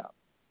cut it out.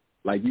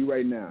 Like you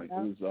right now, It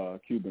was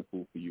Cuban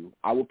food for you.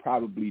 I would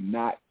probably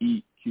not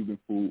eat Cuban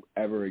food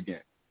ever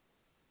again.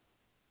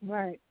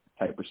 Right.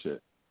 Type of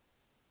shit.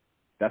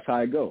 That's how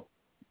I go.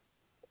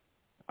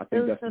 I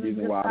think that's the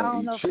reason why I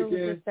don't eat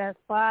chicken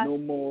no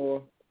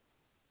more.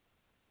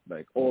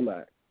 Like all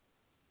that.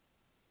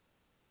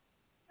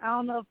 I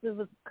don't know if it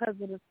was because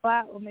of the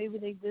spot or maybe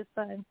they did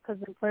something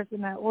because of the person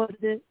that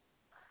ordered it.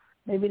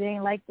 Maybe they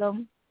ain't like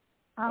them.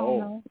 I don't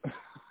know.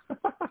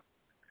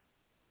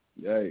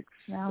 Yikes.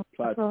 Now,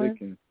 Plot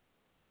thickens.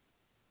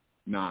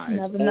 Nah,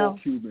 it's all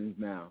Cubans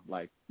now.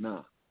 Like,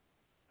 nah.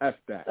 F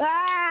that.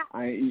 Ah!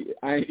 I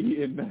ain't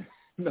eating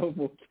no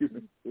more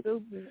Cuban food.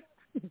 Stupid.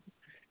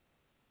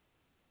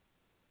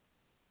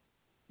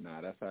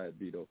 Nah, that's how it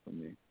be though for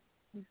me.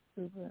 It's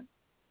stupid.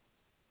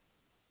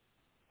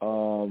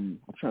 I'm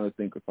trying to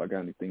think if I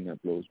got anything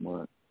that blows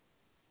mine.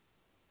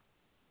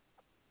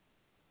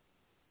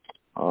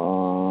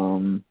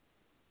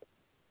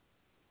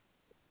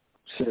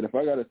 Shit, if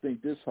I got to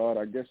think this hard,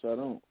 I guess I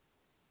don't.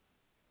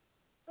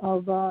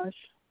 Oh, gosh.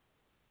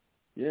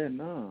 Yeah,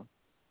 nah.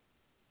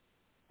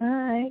 All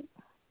right.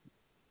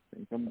 I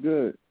think I'm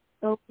good.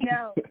 So,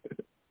 yeah.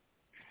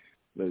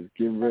 Let's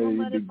get ready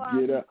to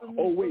get up.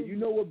 Oh, wait, you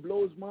know what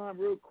blows mine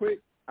real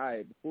quick? All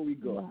right, before we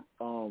go.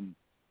 Yeah.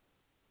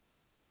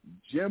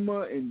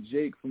 Gemma and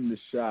Jake from The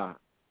Chi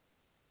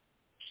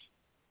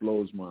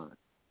blows mine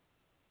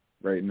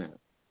right now.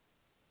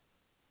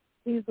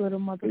 These little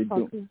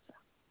motherfuckers.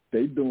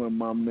 They doing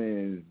my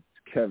man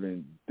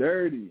Kevin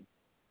dirty.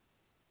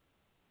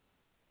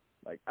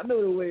 Like, I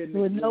know the way it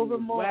with no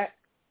remorse, whack,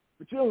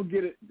 but you don't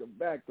get it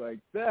back like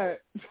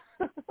that.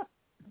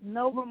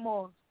 No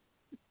remorse.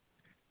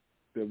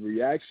 the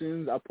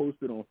reactions I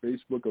posted on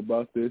Facebook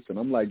about this, and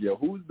I'm like, yo,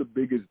 who's the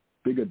bigger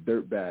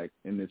dirtbag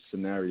in this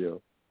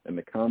scenario? And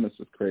the comments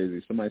was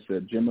crazy. Somebody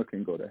said Jimma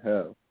can go to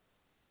hell.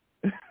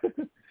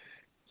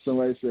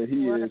 Somebody said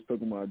he is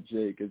talking about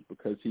Jake is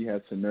because he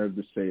has the nerve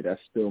to say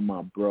that's still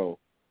my bro.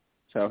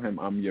 Tell him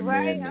I'm your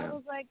man now. Right, I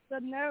was like, the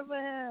nerve of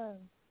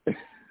him.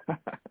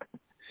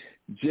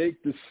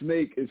 Jake the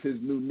Snake is his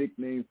new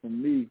nickname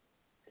from me.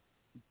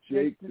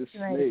 Jake the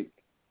Snake.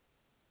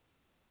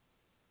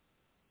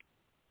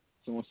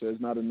 Someone says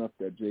not enough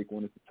that Jake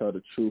wanted to tell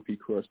the truth. He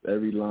crossed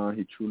every line.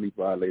 He truly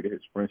violated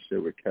his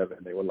friendship with Kevin.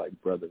 They were like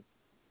brothers.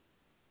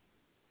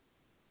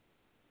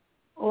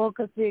 Or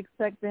because he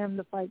expected him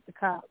to fight the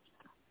cops.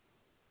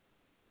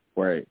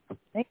 Right.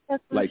 Ain't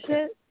that some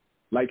shit?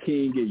 Like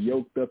he didn't get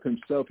yoked up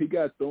himself. He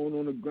got thrown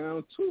on the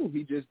ground too.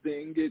 He just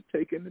didn't get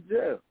taken to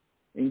jail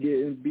and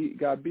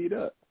got beat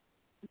up.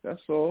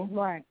 That's all.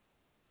 Right.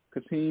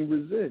 Because he didn't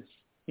resist.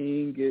 He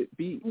didn't get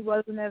beat. He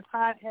wasn't as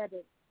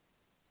hot-headed.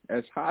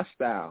 As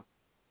hostile.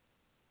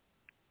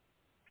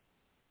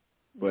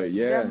 But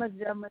yeah.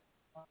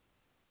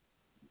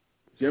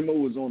 Jimma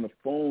was on the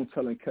phone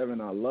telling Kevin,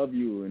 I love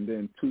you, and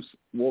then took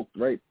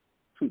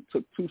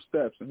two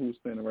steps, and who was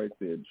standing right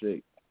there?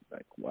 Jake.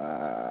 Like,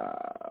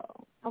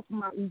 wow. Talking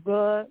about you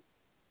good.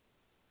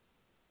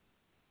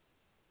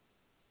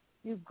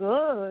 You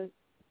good.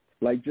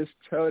 Like, just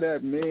tell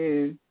that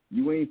man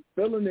you ain't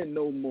feeling it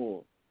no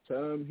more.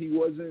 Tell him he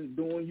wasn't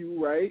doing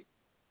you right,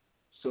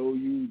 so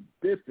you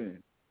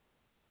dipping.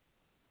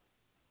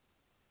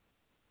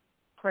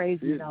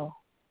 Crazy, though.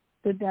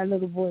 Did that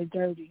little boy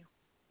dirty.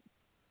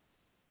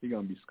 He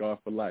going to be scarred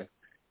for life.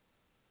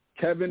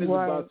 Kevin is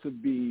about to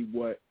be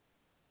what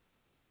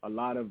a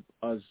lot of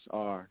us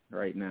are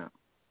right now.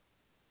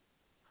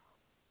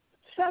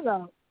 Shut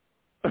up.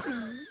 That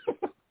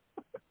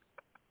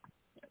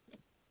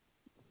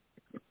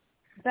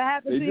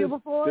happened to you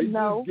before?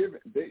 No.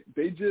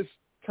 They just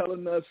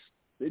telling us,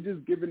 they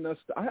just giving us,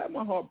 I had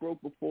my heart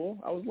broke before.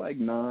 I was like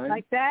 9.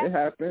 Like that? It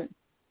happened.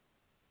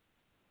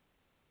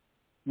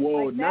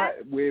 Well, like not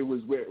that? where it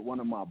was with one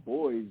of my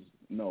boys.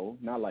 No,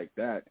 not like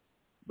that.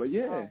 But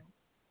yeah,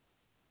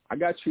 I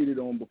got cheated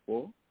on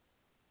before.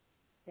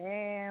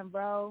 Damn,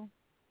 bro.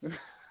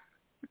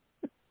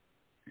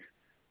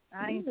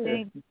 I ain't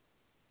think it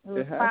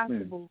was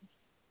possible.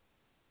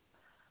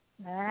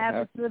 That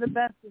happens to the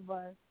best of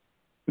us.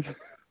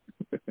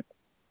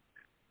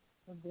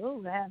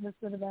 Dude, that happens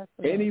to the best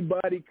of us.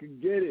 Anybody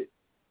could get it.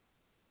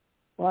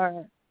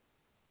 Word.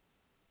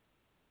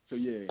 So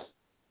yeah,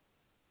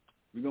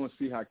 we're gonna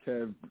see how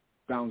Kev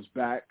bounce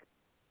back.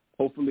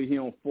 Hopefully he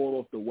don't fall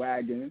off the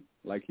wagon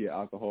like he an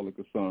alcoholic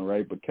or something,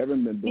 right? But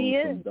Kevin been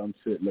doing some dumb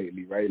shit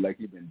lately, right? Like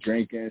he been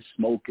drinking,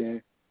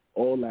 smoking,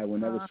 all that.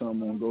 Whenever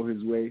something won't go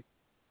his way,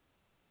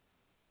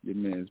 your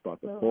man's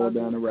about to fall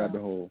down the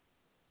rabbit hole.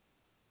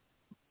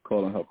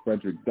 Calling her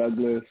Frederick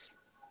Douglass.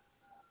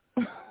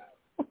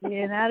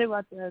 Yeah, now they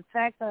about to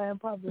attack her in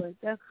public.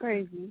 That's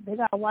crazy. They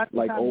got to watch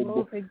the kind of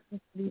roles they give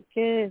these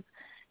kids.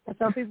 That's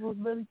how people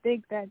really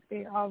think that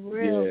they are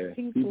real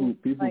people.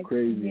 People like,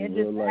 crazy they're in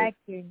just real life.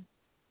 acting.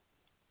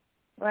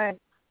 Right.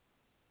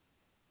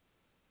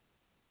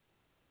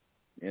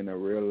 In a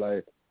real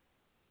life.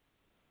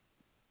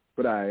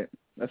 But all right,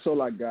 that's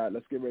all I got.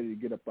 Let's get ready to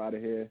get up out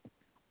of here.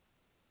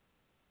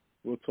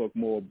 We'll talk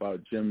more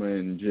about Jimma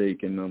and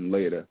Jake and them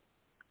later.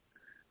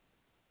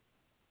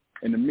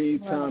 In the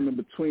meantime, in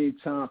between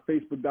time,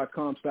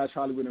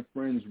 Facebook.com/Hollywood and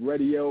Friends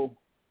Radio.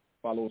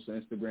 Follow us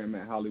on Instagram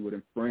at Hollywood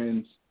and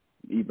Friends.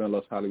 Email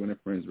us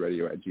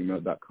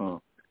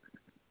HollywoodandFriendsRadio@gmail.com.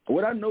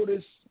 What I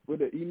noticed with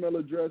the email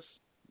address,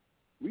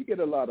 we get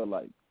a lot of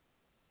like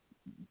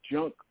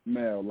junk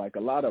mail, like a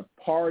lot of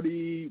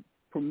party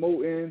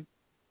promoting,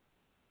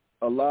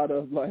 a lot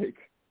of like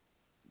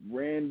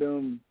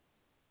random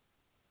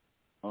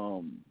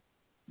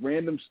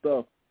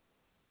stuff.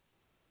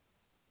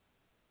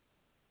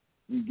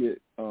 We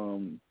get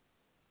to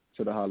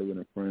the Hollywood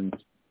and Friends.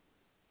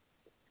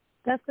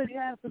 That's what you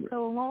have for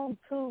so long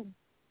too.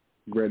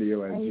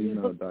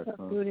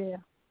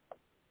 Radio@gmail.com.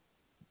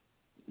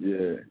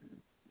 Yeah.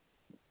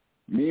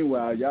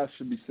 Meanwhile, y'all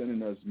should be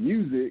sending us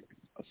music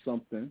or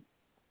something.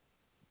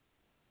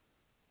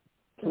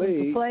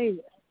 Play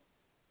it.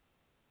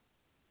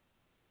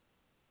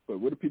 But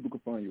where do people can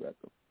find you at,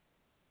 though?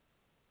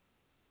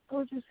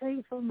 What you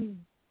say for me?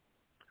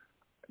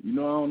 You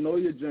know, I don't know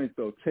your joint,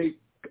 though.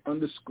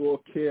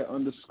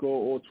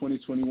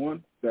 Take_care_all2021.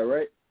 Is that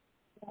right?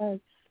 Yes.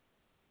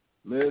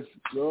 Let's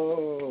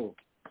go.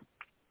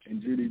 And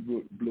Judy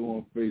Blue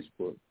on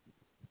Facebook.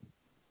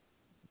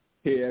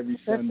 Here every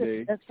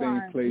Sunday,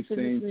 same place,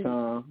 same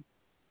time.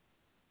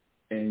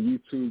 And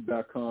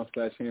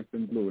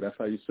YouTube.com/Hampton Blue. That's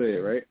how you say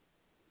it, right?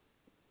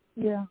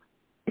 Yeah.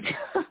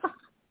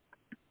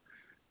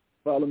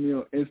 Follow me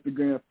on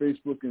Instagram,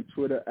 Facebook, and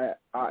Twitter at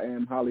I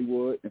Am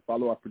Hollywood. And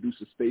follow our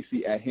producer,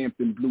 Stacy, at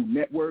Hampton Blue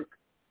Network.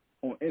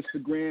 On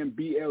Instagram,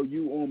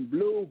 BLU on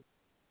Blue.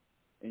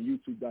 And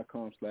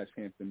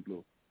YouTube.com/Hampton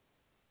Blue.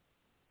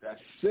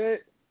 That's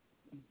it.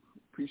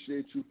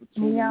 Appreciate you for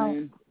tuning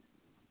in.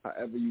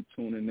 however you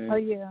tuning in. Oh,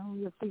 yeah,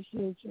 we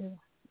appreciate you.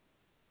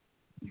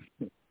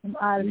 I'm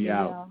out of here,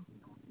 y'all.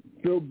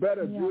 Feel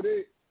better,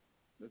 Judy.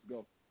 Let's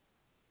go.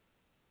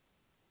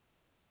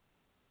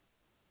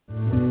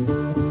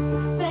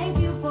 Thank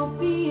you for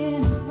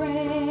being a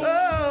friend.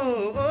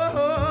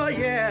 Oh,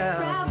 yeah.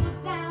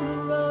 Travel down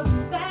the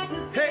road, back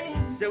again. Hey,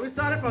 so we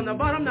started from the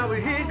bottom, now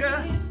we're here,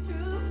 girl.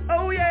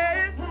 Oh,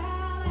 yeah.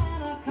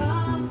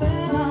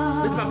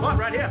 This is my part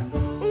right here.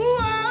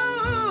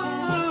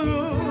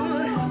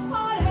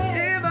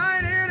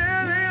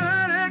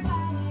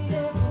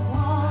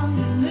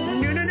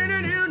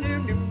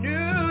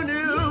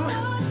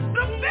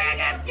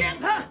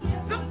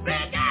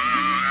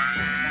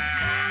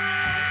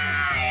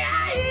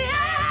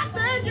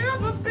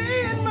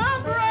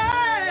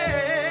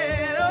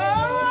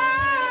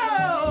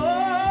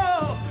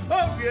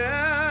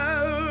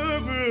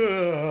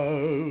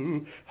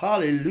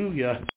 Hallelujah.